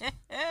 Like,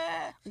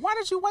 why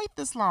did you wait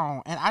this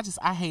long? And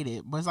I hate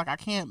it. But it's like I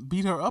can't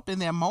beat her up in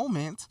that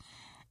moment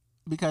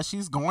because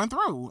she's going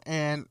through.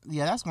 And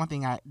yeah, that's one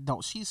thing I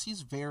don't.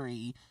 She's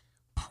very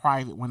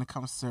private when it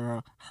comes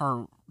to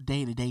her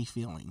day-to-day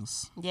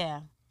feelings.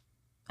 Yeah,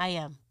 I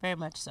am. Very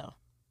much so.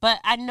 But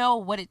I know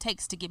what it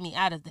takes to get me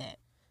out of that.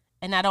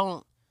 And I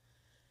don't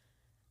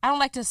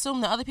like to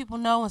assume that other people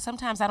know, and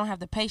sometimes I don't have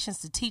the patience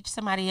to teach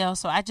somebody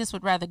else, so I just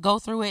would rather go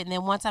through it, and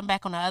then once I'm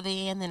back on the other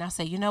end, then I'll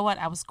say, you know what,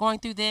 I was going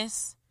through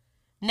this.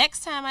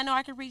 Next time I know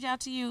I can reach out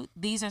to you,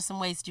 these are some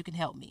ways that you can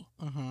help me.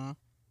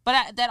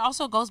 But that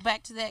also goes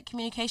back to that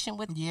communication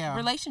with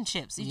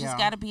relationships. You just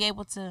got to be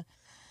able to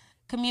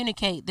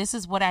communicate, this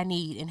is what I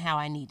need and how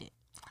I need it.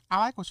 I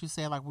like what you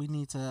said. Like, we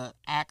need to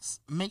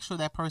make sure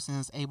that person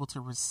is able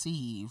to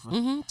receive.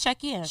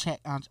 Check in.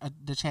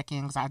 The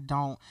check-in, because I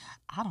don't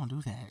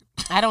do that.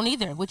 I don't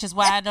either, which is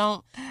why I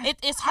don't.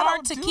 It's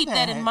hard to keep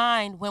that in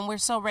mind when we're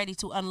so ready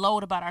to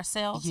unload about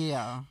ourselves.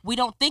 Yeah. We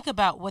don't think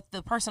about what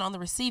the person on the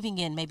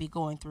receiving end may be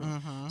going through.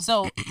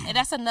 So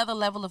that's another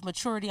level of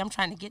maturity I'm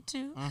trying to get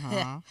to.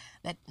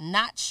 That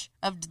notch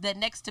of that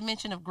next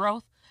dimension of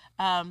growth,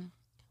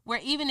 where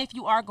even if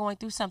you are going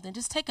through something,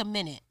 just take a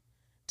minute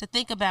to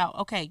think about,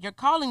 okay, you're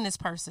calling this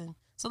person,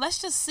 so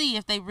let's just see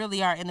if they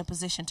really are in a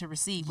position to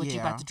receive what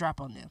you're about to drop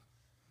on them.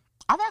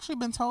 I've actually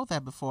been told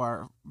that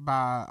before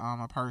by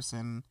a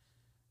person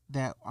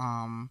that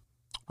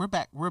we're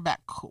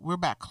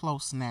back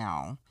close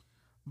now,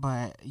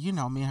 but you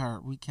know, me and her,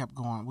 we kept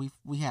going.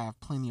 We have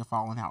plenty of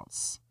falling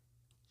outs.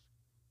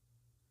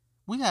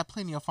 We've had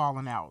plenty of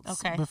falling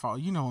outs before.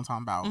 You know what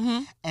I'm talking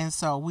about. And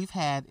so we've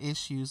had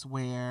issues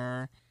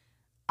where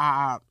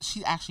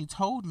she actually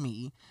told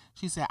me,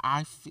 she said,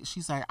 I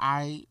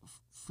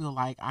feel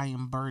like I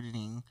am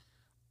burdening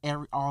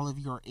all of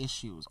your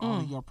issues, all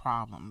of your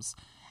problems.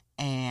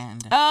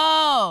 And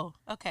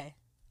okay.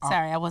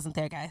 Sorry, I wasn't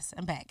there, guys.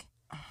 I'm back.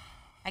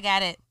 I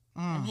got it.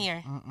 I'm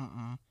here.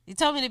 You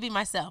told me to be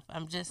myself. I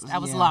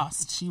was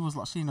lost. She was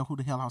lost. She didn't know who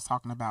the hell I was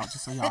talking about,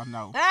 just so y'all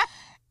know.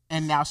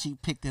 And now she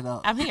picked it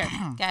up. I'm here.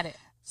 Got it.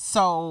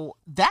 So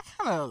that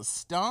kind of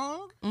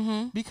stung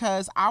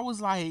because I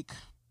was like,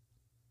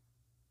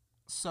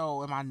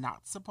 so am I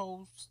not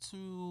supposed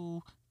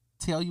to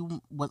tell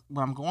you what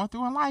I'm going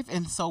through in life?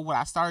 And so what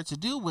I started to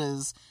do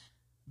was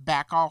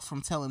back off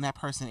from telling that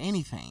person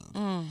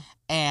anything.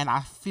 And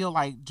I feel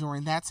like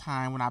during that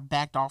time when I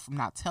backed off from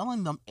not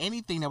telling them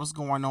anything that was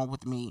going on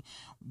with me,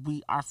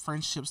 our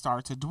friendship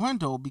started to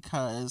dwindle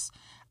because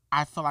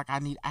I feel like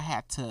I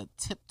had to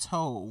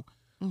tiptoe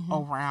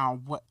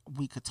around what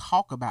we could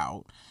talk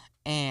about.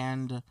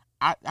 And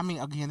I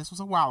mean, again, this was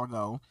a while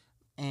ago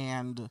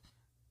and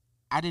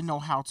I didn't know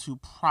how to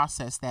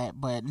process that,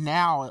 but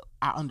now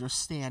I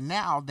understand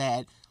now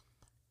that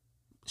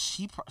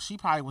she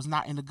probably was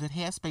not in a good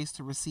headspace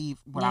to receive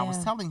what I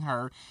was telling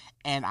her,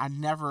 and I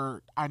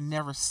never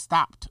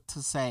stopped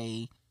to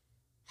say,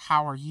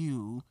 "How are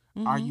you?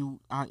 Are you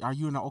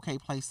in an okay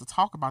place to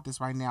talk about this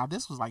right now?"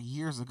 This was like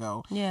years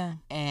ago. Yeah.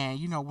 And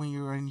you know, when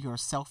you're in your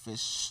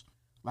selfish,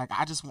 like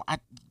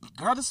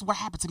girl, this is what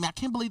happened to me. I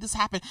can't believe this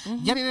happened.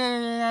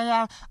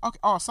 Yeah. Okay.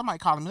 Oh, somebody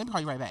calling me. Let me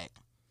call you right back.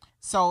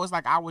 So it's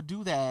like I would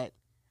do that,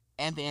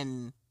 and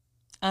then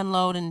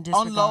unload and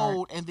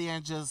disregard. And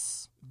then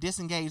just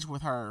disengage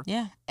with her.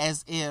 Yeah.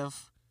 As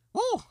if,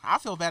 woo, I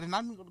feel bad and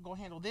I'm going to go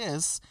handle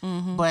this.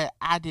 But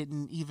I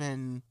didn't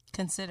even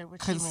consider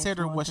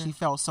what she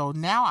felt. So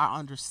now I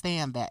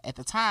understand that. At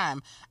the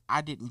time,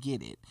 I didn't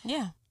get it.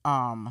 Yeah.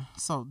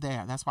 So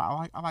that's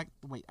why I like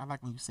when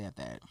you said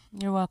that.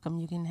 You're welcome.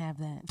 You can have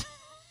that.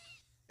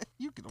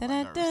 You can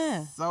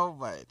so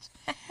much.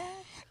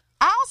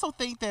 I also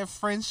think that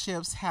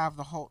friendships have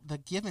the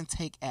give and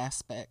take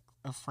aspect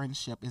of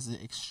friendship is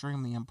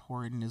extremely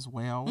important as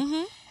well.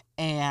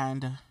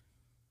 And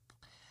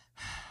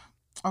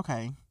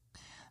okay,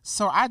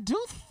 so I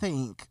do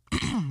think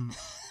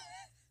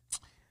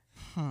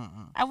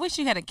I wish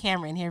you had a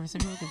camera in here so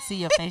people could see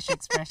your facial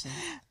expression.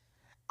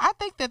 I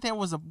think that there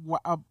was a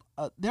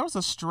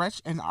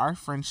stretch in our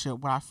friendship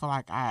where I feel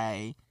like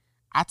I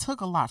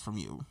took a lot from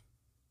you.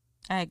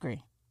 I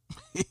agree.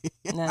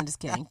 No, I'm just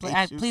kidding.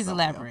 Please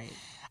elaborate.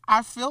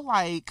 I feel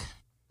like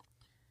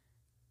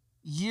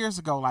years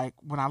ago, like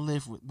when I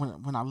lived with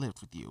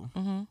you,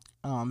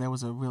 there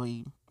was a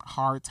really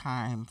hard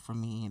time for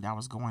me that I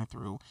was going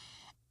through,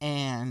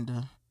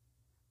 and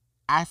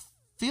I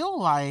feel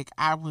like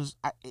to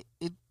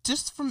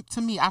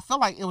me, I feel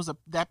like it was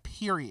that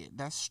period,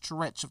 that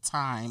stretch of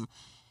time,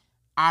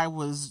 I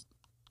was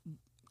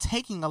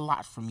taking a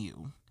lot from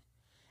you,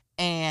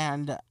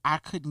 and I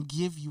couldn't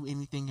give you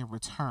anything in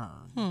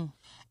return.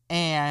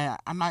 And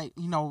I'm not,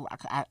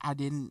 I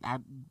didn't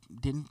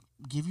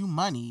give you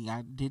money.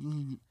 I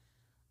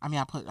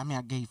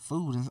gave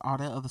food and all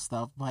that other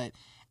stuff, but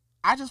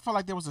I just felt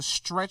like there was a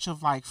stretch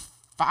of like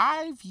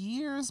 5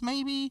 years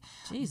maybe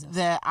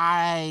that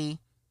I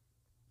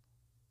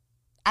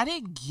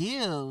didn't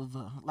give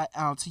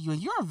to you,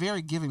 and you're a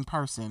very giving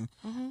person.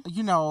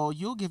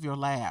 You'll give your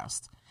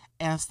last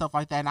and stuff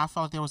like that. And I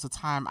felt like there was a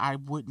time I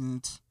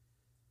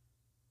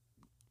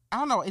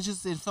don't know, it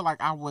just didn't feel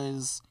like I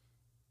was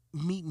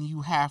meeting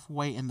you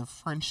halfway in the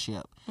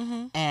friendship.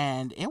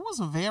 And it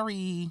was I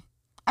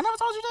never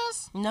told you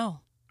this? No.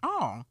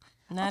 Oh.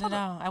 Not at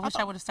all. I wish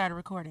I would have started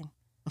recording.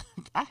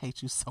 I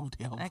hate you so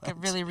damn much. I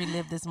could really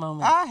relive this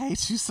moment. I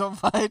hate you so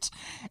much.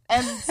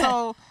 And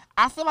so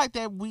I feel like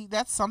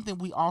that's something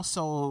we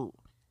also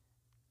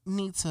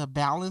need to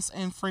balance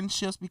in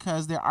friendships,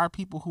 because there are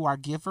people who are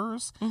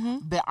givers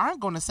that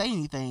aren't going to say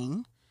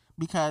anything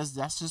because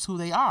that's just who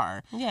they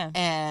are. Yeah.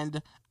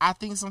 And I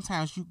think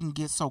sometimes you can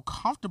get so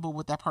comfortable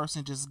with that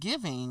person just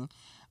giving,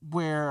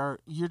 where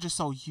you're just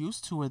so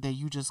used to it that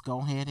you just go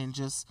ahead and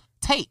just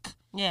take.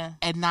 Yeah.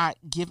 And not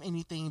give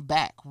anything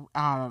back.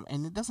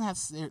 And it doesn't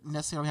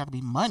necessarily have to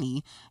be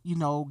money,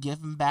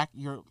 giving back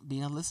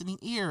being a listening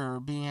ear,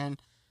 being,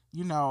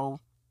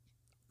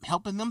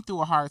 helping them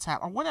through a hard time,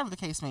 or whatever the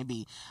case may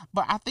be.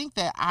 But I think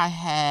that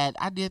I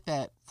did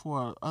that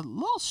for a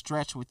little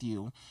stretch with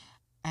you,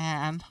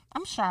 and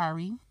I'm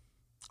sorry.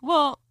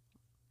 Well,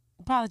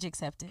 apology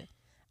accepted.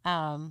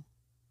 I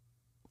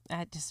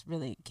just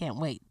really can't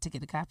wait to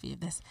get a copy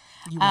of this.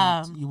 You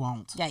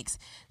won't. Yikes.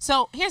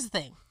 So here's the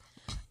thing.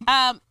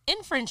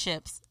 In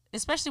friendships,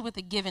 especially with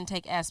the give and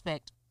take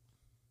aspect,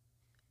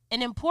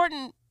 an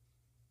important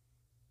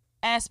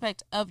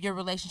aspect of your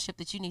relationship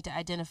that you need to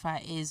identify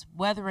is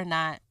whether or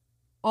not,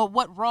 or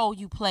what role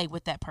you play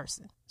with that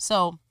person.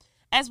 So,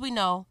 as we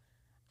know,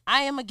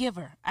 I am a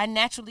giver. I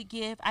naturally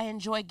give. I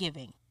enjoy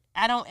giving.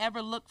 I don't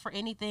ever look for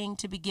anything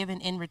to be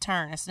given in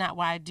return. That's not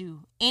why I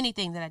do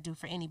anything that I do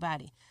for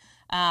anybody.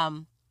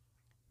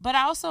 But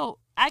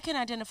I can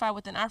identify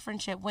within our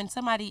friendship when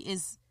somebody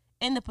is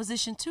in the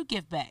position to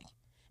give back.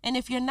 And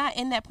if you're not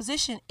in that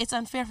position, it's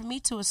unfair for me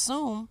to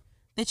assume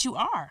that you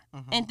are,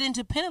 and then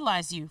to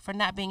penalize you for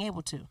not being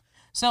able to.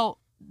 So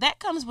that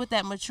comes with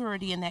that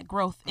maturity and that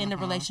growth in the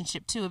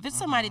relationship too. If it's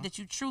somebody that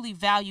you truly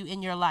value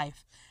in your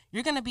life,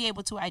 you're going to be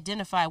able to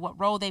identify what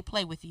role they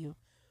play with you,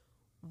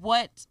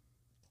 what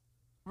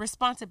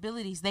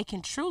responsibilities they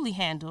can truly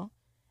handle,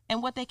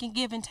 and what they can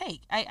give and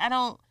take. I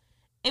don't,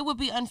 it would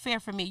be unfair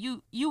for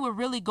me. You were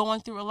really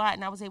going through a lot,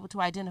 and I was able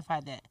to identify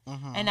that.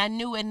 And I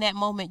knew in that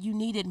moment you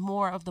needed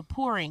more of the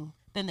pouring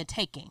than the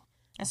taking.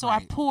 And so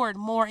I poured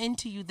more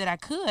into you than I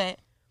could.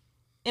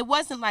 It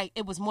wasn't like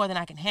it was more than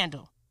I can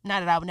handle.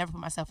 Not that I would never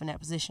put myself in that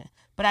position,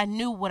 but I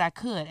knew what I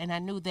could, and I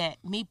knew that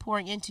me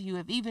pouring into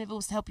you, even if it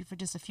was to help you for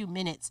just a few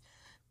minutes,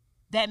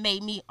 that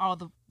made me all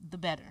the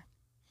better.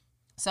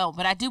 So,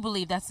 but I do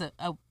believe that's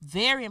a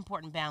very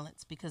important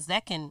balance, because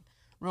that can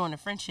ruin a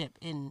friendship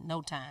in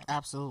no time.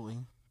 Absolutely.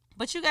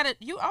 But you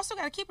also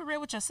gotta keep it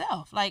real with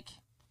yourself. Like,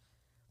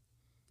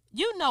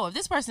 you know, if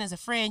this person is a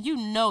friend, you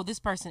know this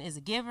person is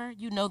a giver,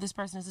 you know this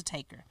person is a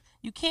taker.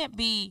 You can't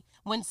be,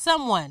 when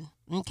someone,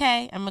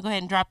 okay, I'm gonna go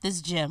ahead and drop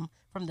this gem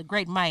from the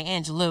great Maya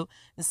Angelou,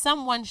 and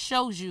someone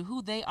shows you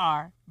who they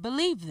are,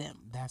 believe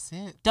them. That's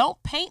it.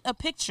 Don't paint a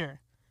picture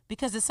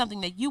because it's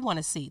something that you want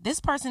to see. This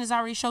person has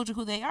already showed you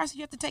who they are, so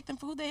you have to take them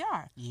for who they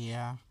are.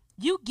 Yeah.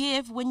 You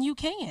give when you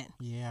can.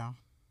 Yeah.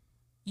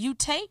 You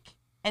take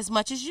as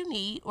much as you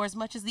need, or as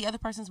much as the other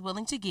person's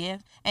willing to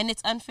give, and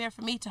it's unfair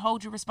for me to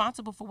hold you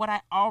responsible for what I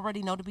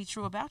already know to be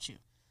true about you.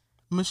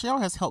 Michelle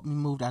has helped me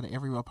move out of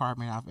every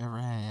apartment I've ever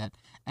had,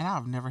 and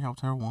I've never helped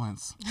her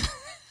once.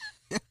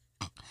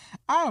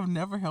 I have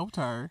never helped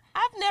her.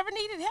 I've never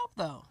needed help,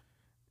 though.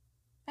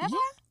 Have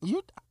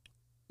I?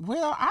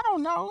 Well, I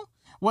don't know.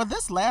 Well,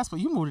 this last one,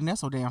 you moved in there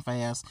so damn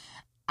fast.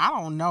 I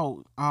don't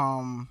know.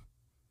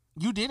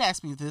 You did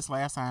ask me this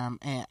last time,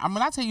 and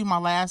when I tell you my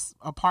last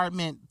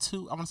apartment, I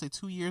want to say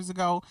 2 years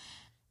ago,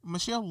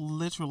 Michelle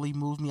literally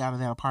moved me out of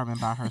that apartment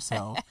by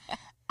herself.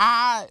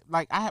 I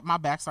had my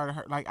back started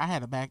hurt. Like, I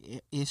had a back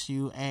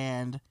issue,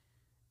 and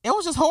it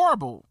was just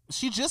horrible.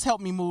 She just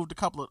helped me move a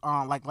couple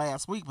of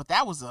last week, but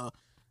that was a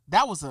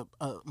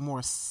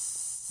more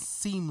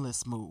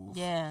seamless move.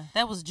 Yeah,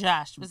 that was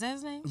Josh. Was that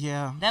his name?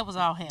 Yeah, that was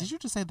all him. Did you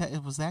just say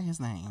that? Was that his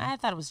name? I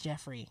thought it was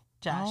Jeffrey.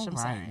 Josh. All I'm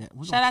right. sorry.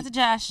 Yeah, shout out to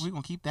Josh. We're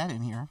gonna keep that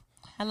in here.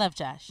 I love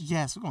Josh.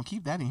 Yes, we're gonna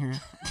keep that in here.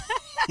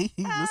 He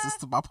listens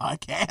to my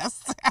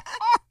podcast.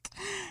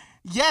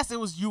 Yes, it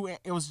was you.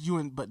 It was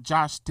you, but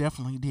Josh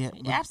definitely did.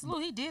 He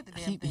absolutely did the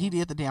damn thing. He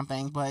did the damn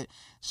thing, but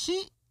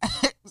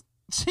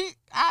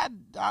I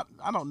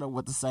don't know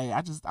what to say.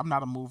 I'm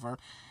not a mover.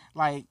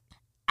 Like,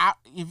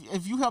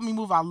 if you help me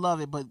move, I love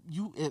it. But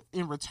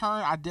in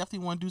return, I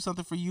definitely want to do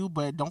something for you.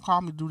 But don't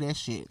call me to do that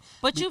shit.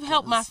 But you've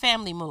helped my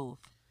family move.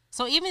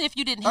 So even if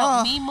you didn't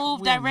help me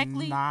move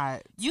directly,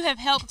 you have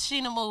helped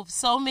Sheena move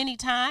so many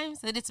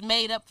times that it's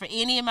made up for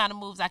any amount of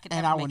moves I could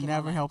ever make. And I would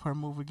never help her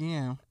move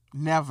again.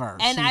 Never.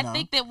 And Sheena. I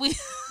think that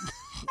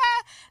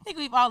I think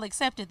we've all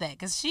accepted that,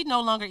 because she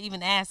no longer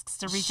even asks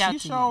to reach out to you.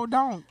 She sure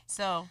don't.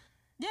 So,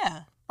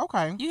 yeah.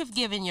 Okay. You have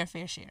given your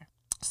fair share.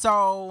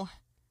 So,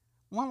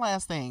 one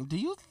last thing. Do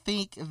you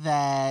think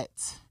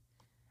that,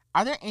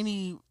 are there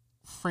any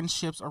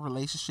friendships or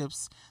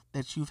relationships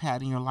that you've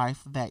had in your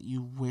life that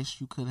you wish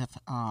you could have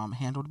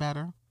handled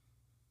better?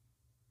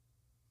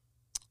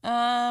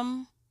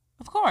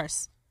 Of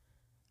course.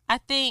 I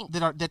think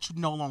that you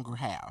no longer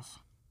have.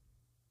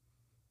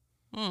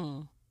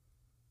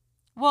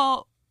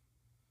 Well,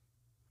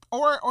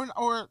 or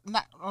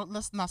not. Or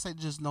let's not say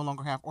just no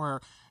longer have,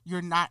 or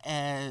you're not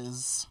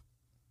as.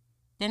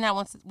 They're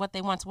not what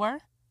they once were.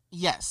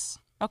 Yes.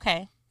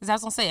 Okay. Because I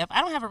was gonna say, if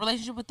I don't have a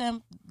relationship with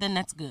them, then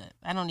that's good.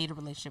 I don't need a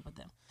relationship with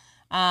them.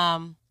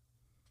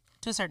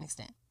 To a certain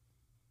extent.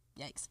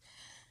 Yikes.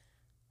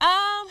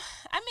 I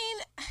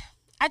mean,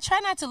 I try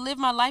not to live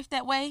my life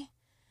that way.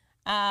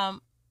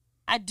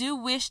 I do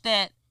wish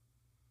that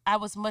I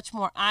was much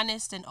more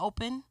honest and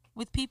open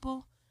with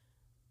people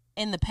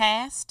in the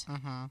past.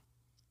 Mm-hmm.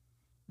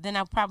 Then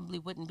I probably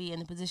wouldn't be in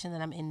the position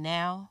that I'm in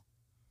now.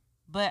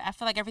 But I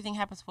feel like everything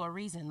happens for a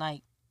reason,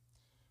 like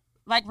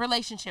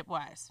relationship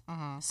wise.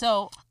 Mm-hmm.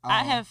 So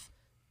I've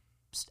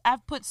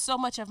put so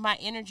much of my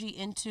energy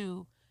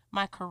into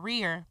my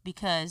career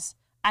because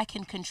I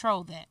can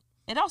control that.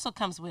 It also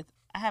comes with,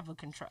 I have a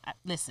control.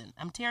 Listen,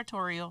 I'm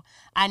territorial.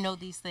 I know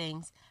these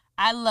things.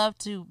 I love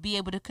to be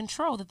able to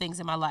control the things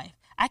in my life.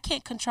 I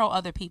can't control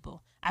other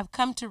people. I've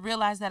come to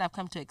realize that. I've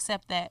come to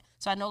accept that.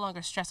 So I no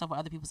longer stress over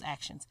other people's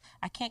actions.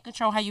 I can't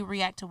control how you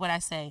react to what I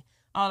say.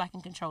 All I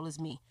can control is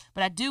me.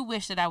 But I do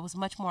wish that I was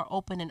much more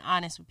open and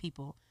honest with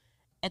people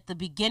at the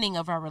beginning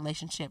of our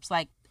relationships,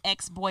 like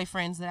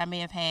ex-boyfriends that I may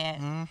have had.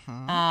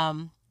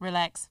 Mm-hmm.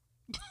 Relax.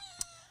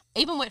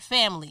 Even with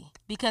family,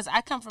 because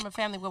I come from a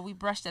family where we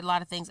brushed a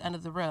lot of things under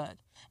the rug.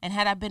 And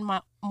had I been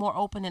more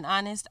open and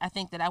honest, I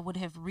think that I would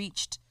have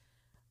reached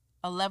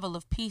a level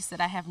of peace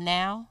that I have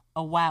now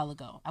a while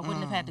ago. I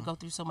wouldn't have had to go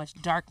through so much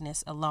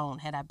darkness alone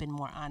had I been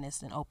more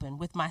honest and open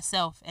with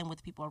myself and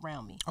with people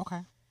around me.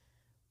 Okay.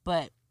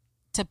 But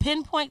to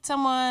pinpoint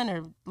someone,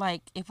 or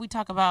like if we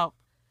talk about,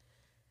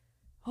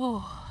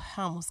 I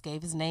almost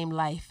gave his name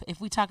life.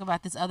 If we talk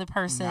about this other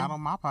person. Not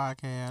on my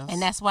podcast.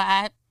 And that's why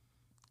I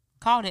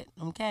called it,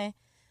 okay?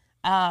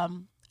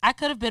 I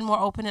could have been more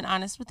open and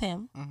honest with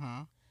him.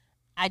 Mm-hmm.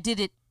 I did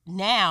it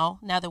now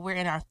that we're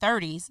in our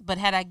 30s, but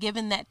had I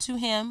given that to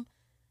him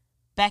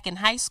back in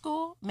high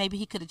school, maybe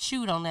he could have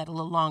chewed on that a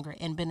little longer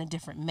and been a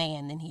different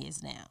man than he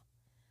is now.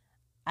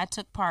 I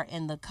took part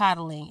in the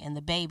coddling and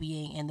the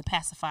babying and the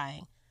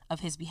pacifying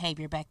of his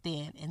behavior back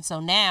then. And so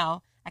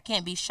now I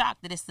can't be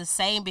shocked that it's the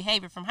same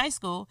behavior from high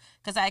school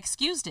because I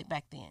excused it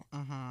back then.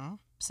 Mm-hmm.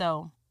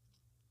 So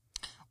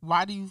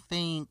why do you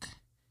think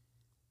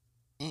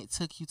it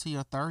took you to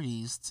your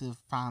 30s to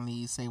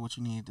finally say what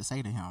you needed to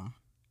say to him?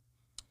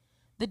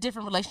 The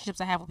different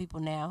relationships I have with people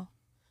now.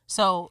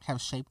 So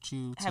have shaped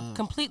you to... have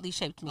completely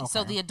shaped me. Okay.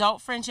 So the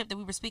adult friendship that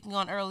we were speaking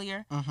on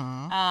earlier,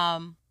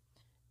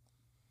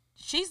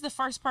 she's the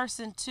first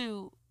person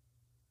to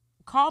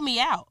call me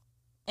out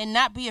and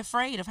not be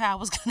afraid of how I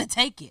was going to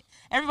take it.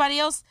 Everybody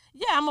else,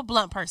 yeah, I'm a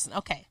blunt person.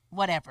 Okay,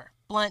 whatever.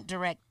 Blunt,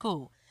 direct,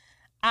 cool.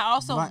 I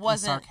also blunt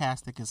wasn't... and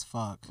sarcastic as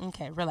fuck.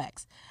 Okay,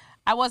 relax.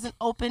 I wasn't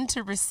open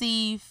to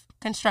receive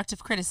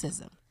constructive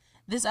criticism.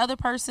 This other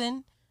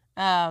person,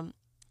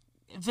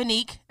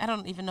 Vanique, I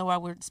don't even know why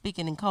we're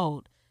speaking in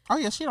code. Oh,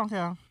 yeah, she don't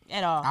care.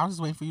 At all. I was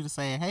just waiting for you to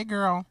say, hey,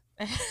 girl.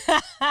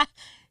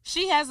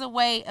 She has a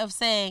way of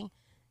saying,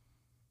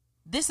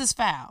 this is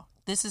foul.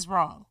 This is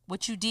wrong.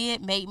 What you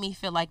did made me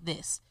feel like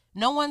this.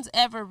 No one's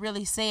ever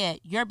really said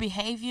your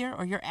behavior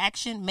or your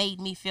action made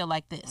me feel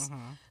like this.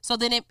 Mm-hmm. So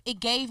then it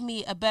gave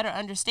me a better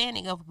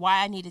understanding of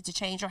why I needed to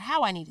change or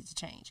how I needed to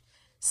change.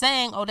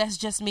 Saying, oh, that's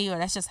just me or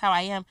that's just how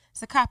I am,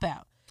 it's a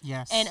cop-out.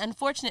 Yes. And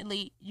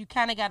unfortunately, you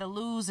kind of got to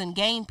lose and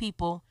gain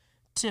people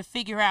to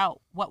figure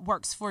out what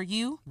works for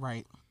you.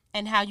 Right.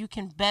 And how you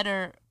can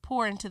better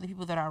pour into the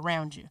people that are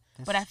around you.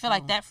 That's but I feel true.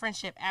 like that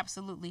friendship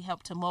absolutely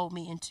helped to mold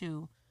me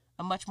into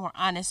a much more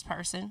honest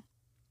person.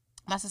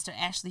 My sister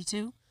Ashley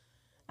too.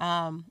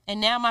 And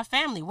now my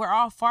family, we're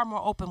all far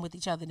more open with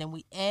each other than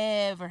we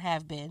ever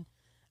have been.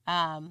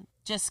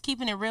 Just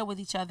keeping it real with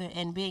each other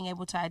and being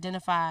able to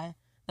identify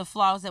the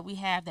flaws that we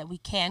have that we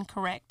can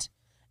correct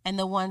and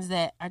the ones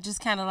that are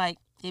just kind of like,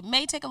 it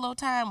may take a little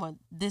time or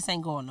this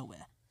ain't going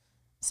nowhere.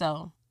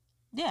 So,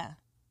 yeah.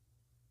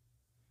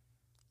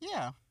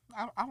 Yeah,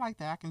 I like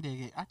that. I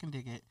can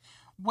dig it.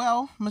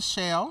 Well,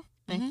 Michelle,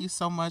 thank you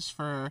so much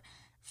for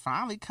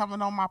finally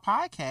coming on my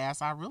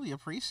podcast. I really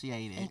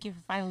appreciate it. Thank you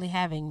for finally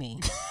having me,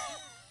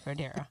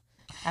 Cordero.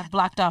 I've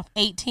blocked off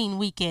 18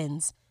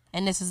 weekends,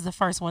 and this is the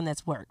first one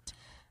that's worked.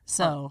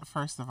 So,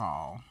 first of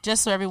all,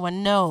 just so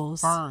everyone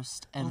knows,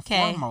 first and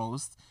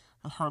foremost,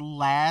 her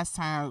last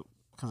time,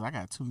 because I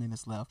got 2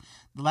 minutes left,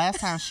 the last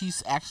time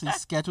she's actually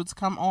scheduled to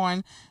come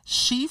on,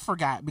 she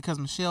forgot because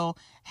Michelle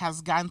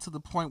has gotten to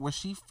the point where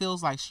she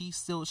feels like she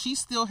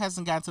still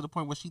hasn't gotten to the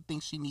point where she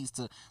thinks she needs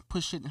to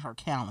push it in her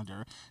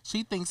calendar.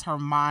 She thinks her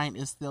mind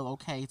is still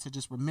okay to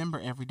just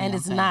remember every day. And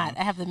it's not.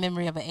 I have the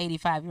memory of an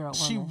 85-year-old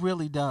woman. She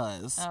really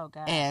does. Oh,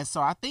 God. And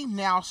so I think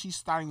now she's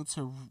starting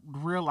to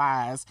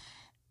realize,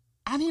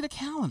 I need a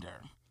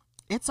calendar.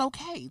 It's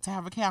okay to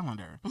have a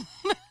calendar.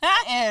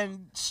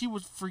 And she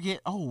would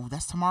forget, oh,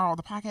 that's tomorrow,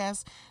 the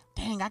podcast.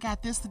 Dang, I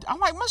got this to do. I'm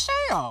like,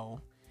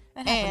 Michelle.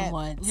 That happened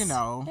once. You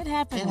know, it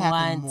happened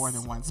more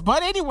than once.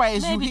 But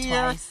anyways, maybe you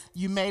here. Twice.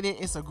 You made it.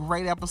 It's a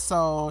great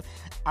episode.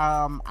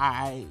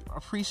 I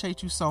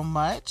appreciate you so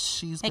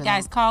much. Hey,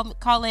 guys,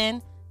 call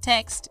in,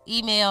 text,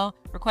 email,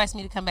 request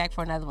me to come back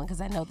for another one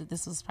because I know that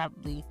this was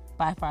probably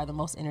by far the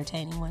most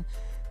entertaining one.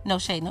 No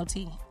shade, no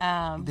tea.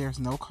 There's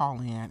no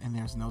call in and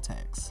there's no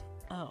text.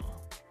 Oh.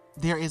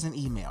 There is an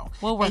email.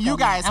 We'll work and you on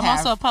guys that. I'm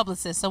also a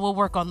publicist, so we'll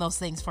work on those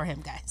things for him,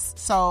 guys.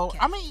 So, okay.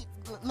 I mean,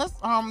 let's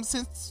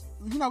since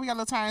we got a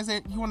little time,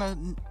 that you want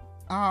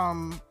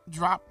to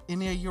drop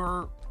any of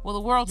your Well,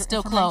 the world's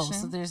still closed,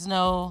 so there's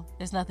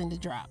nothing to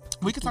drop.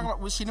 We could talk about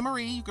with Sheena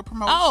Marie. You could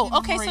promote. Oh,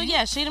 okay. So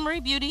yeah, Sheena Marie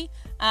Beauty,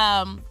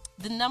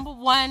 the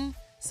 #1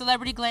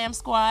 celebrity glam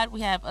squad.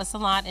 We have a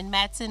salon in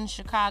Matson,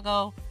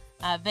 Chicago,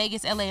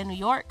 Vegas, LA, and New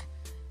York.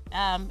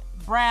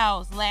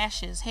 Brows,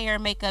 lashes, hair,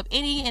 makeup,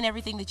 any and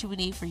everything that you would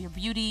need for your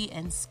beauty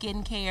and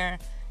skincare.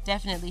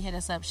 Definitely hit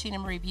us up,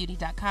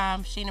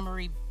 SheenaMarieBeauty.com, Sheena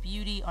Marie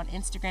Beauty on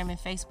Instagram and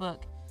Facebook.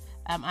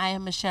 I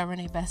am Michelle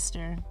Renee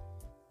Bester.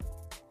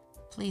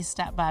 Please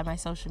stop by my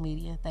social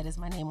media. That is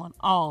my name on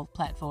all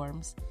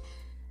platforms.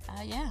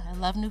 I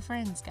love new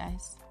friends,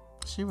 guys.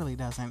 She really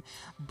doesn't,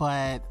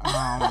 but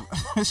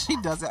she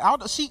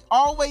doesn't. She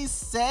always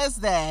says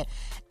that,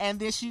 and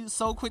then she's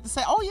so quick to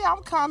say, "Oh yeah,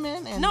 I'm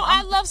coming." And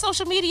I love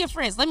social media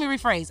friends. Let me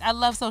rephrase. I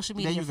love social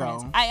media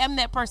friends. Go. I am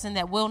that person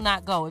that will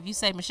not go. If you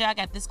say, "Michelle, I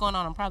got this going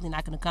on," I'm probably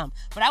not going to come,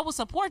 but I will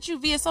support you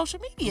via social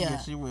media. Yeah,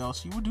 she will.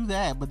 She will do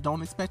that, but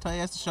don't expect her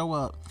ass to show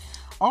up.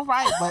 All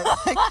right, but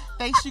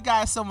thanks you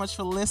guys so much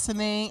for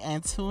listening,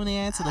 and tune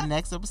in to the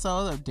next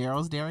episode of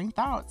Daryl's Daring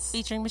Thoughts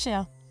featuring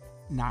Michelle.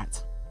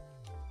 Not.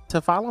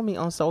 To follow me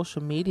on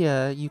social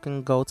media, you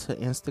can go to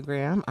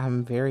Instagram.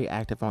 I'm very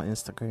active on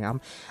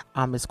Instagram.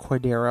 It's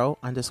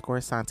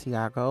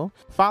Cordero_Santiago.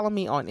 Follow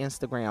me on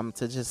Instagram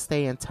to just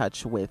stay in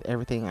touch with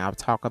everything I'll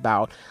talk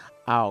about.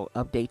 I'll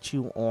update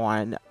you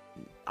on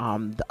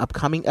the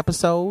upcoming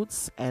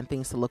episodes and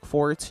things to look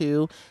forward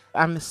to.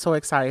 I'm so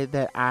excited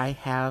that I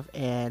have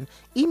an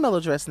email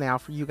address now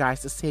for you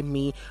guys to send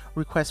me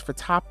requests for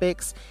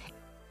topics,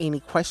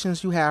 any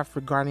questions you have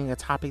regarding a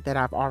topic that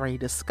I've already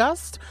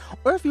discussed,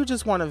 or if you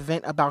just want to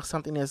vent about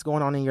something that's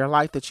going on in your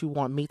life that you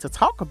want me to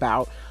talk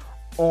about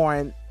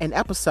on an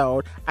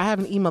episode. I have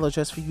an email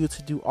address for you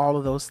to do all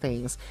of those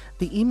things.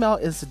 The email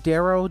is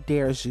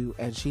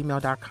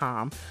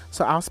darodaresu@gmail.com.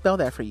 So I'll spell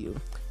that for you.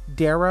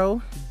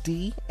 Daro,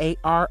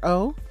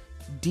 DARO,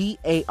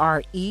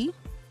 DARESU,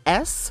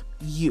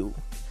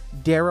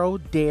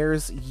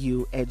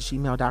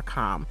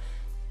 darodaresu@gmail.com.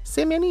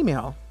 Send me an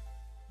email.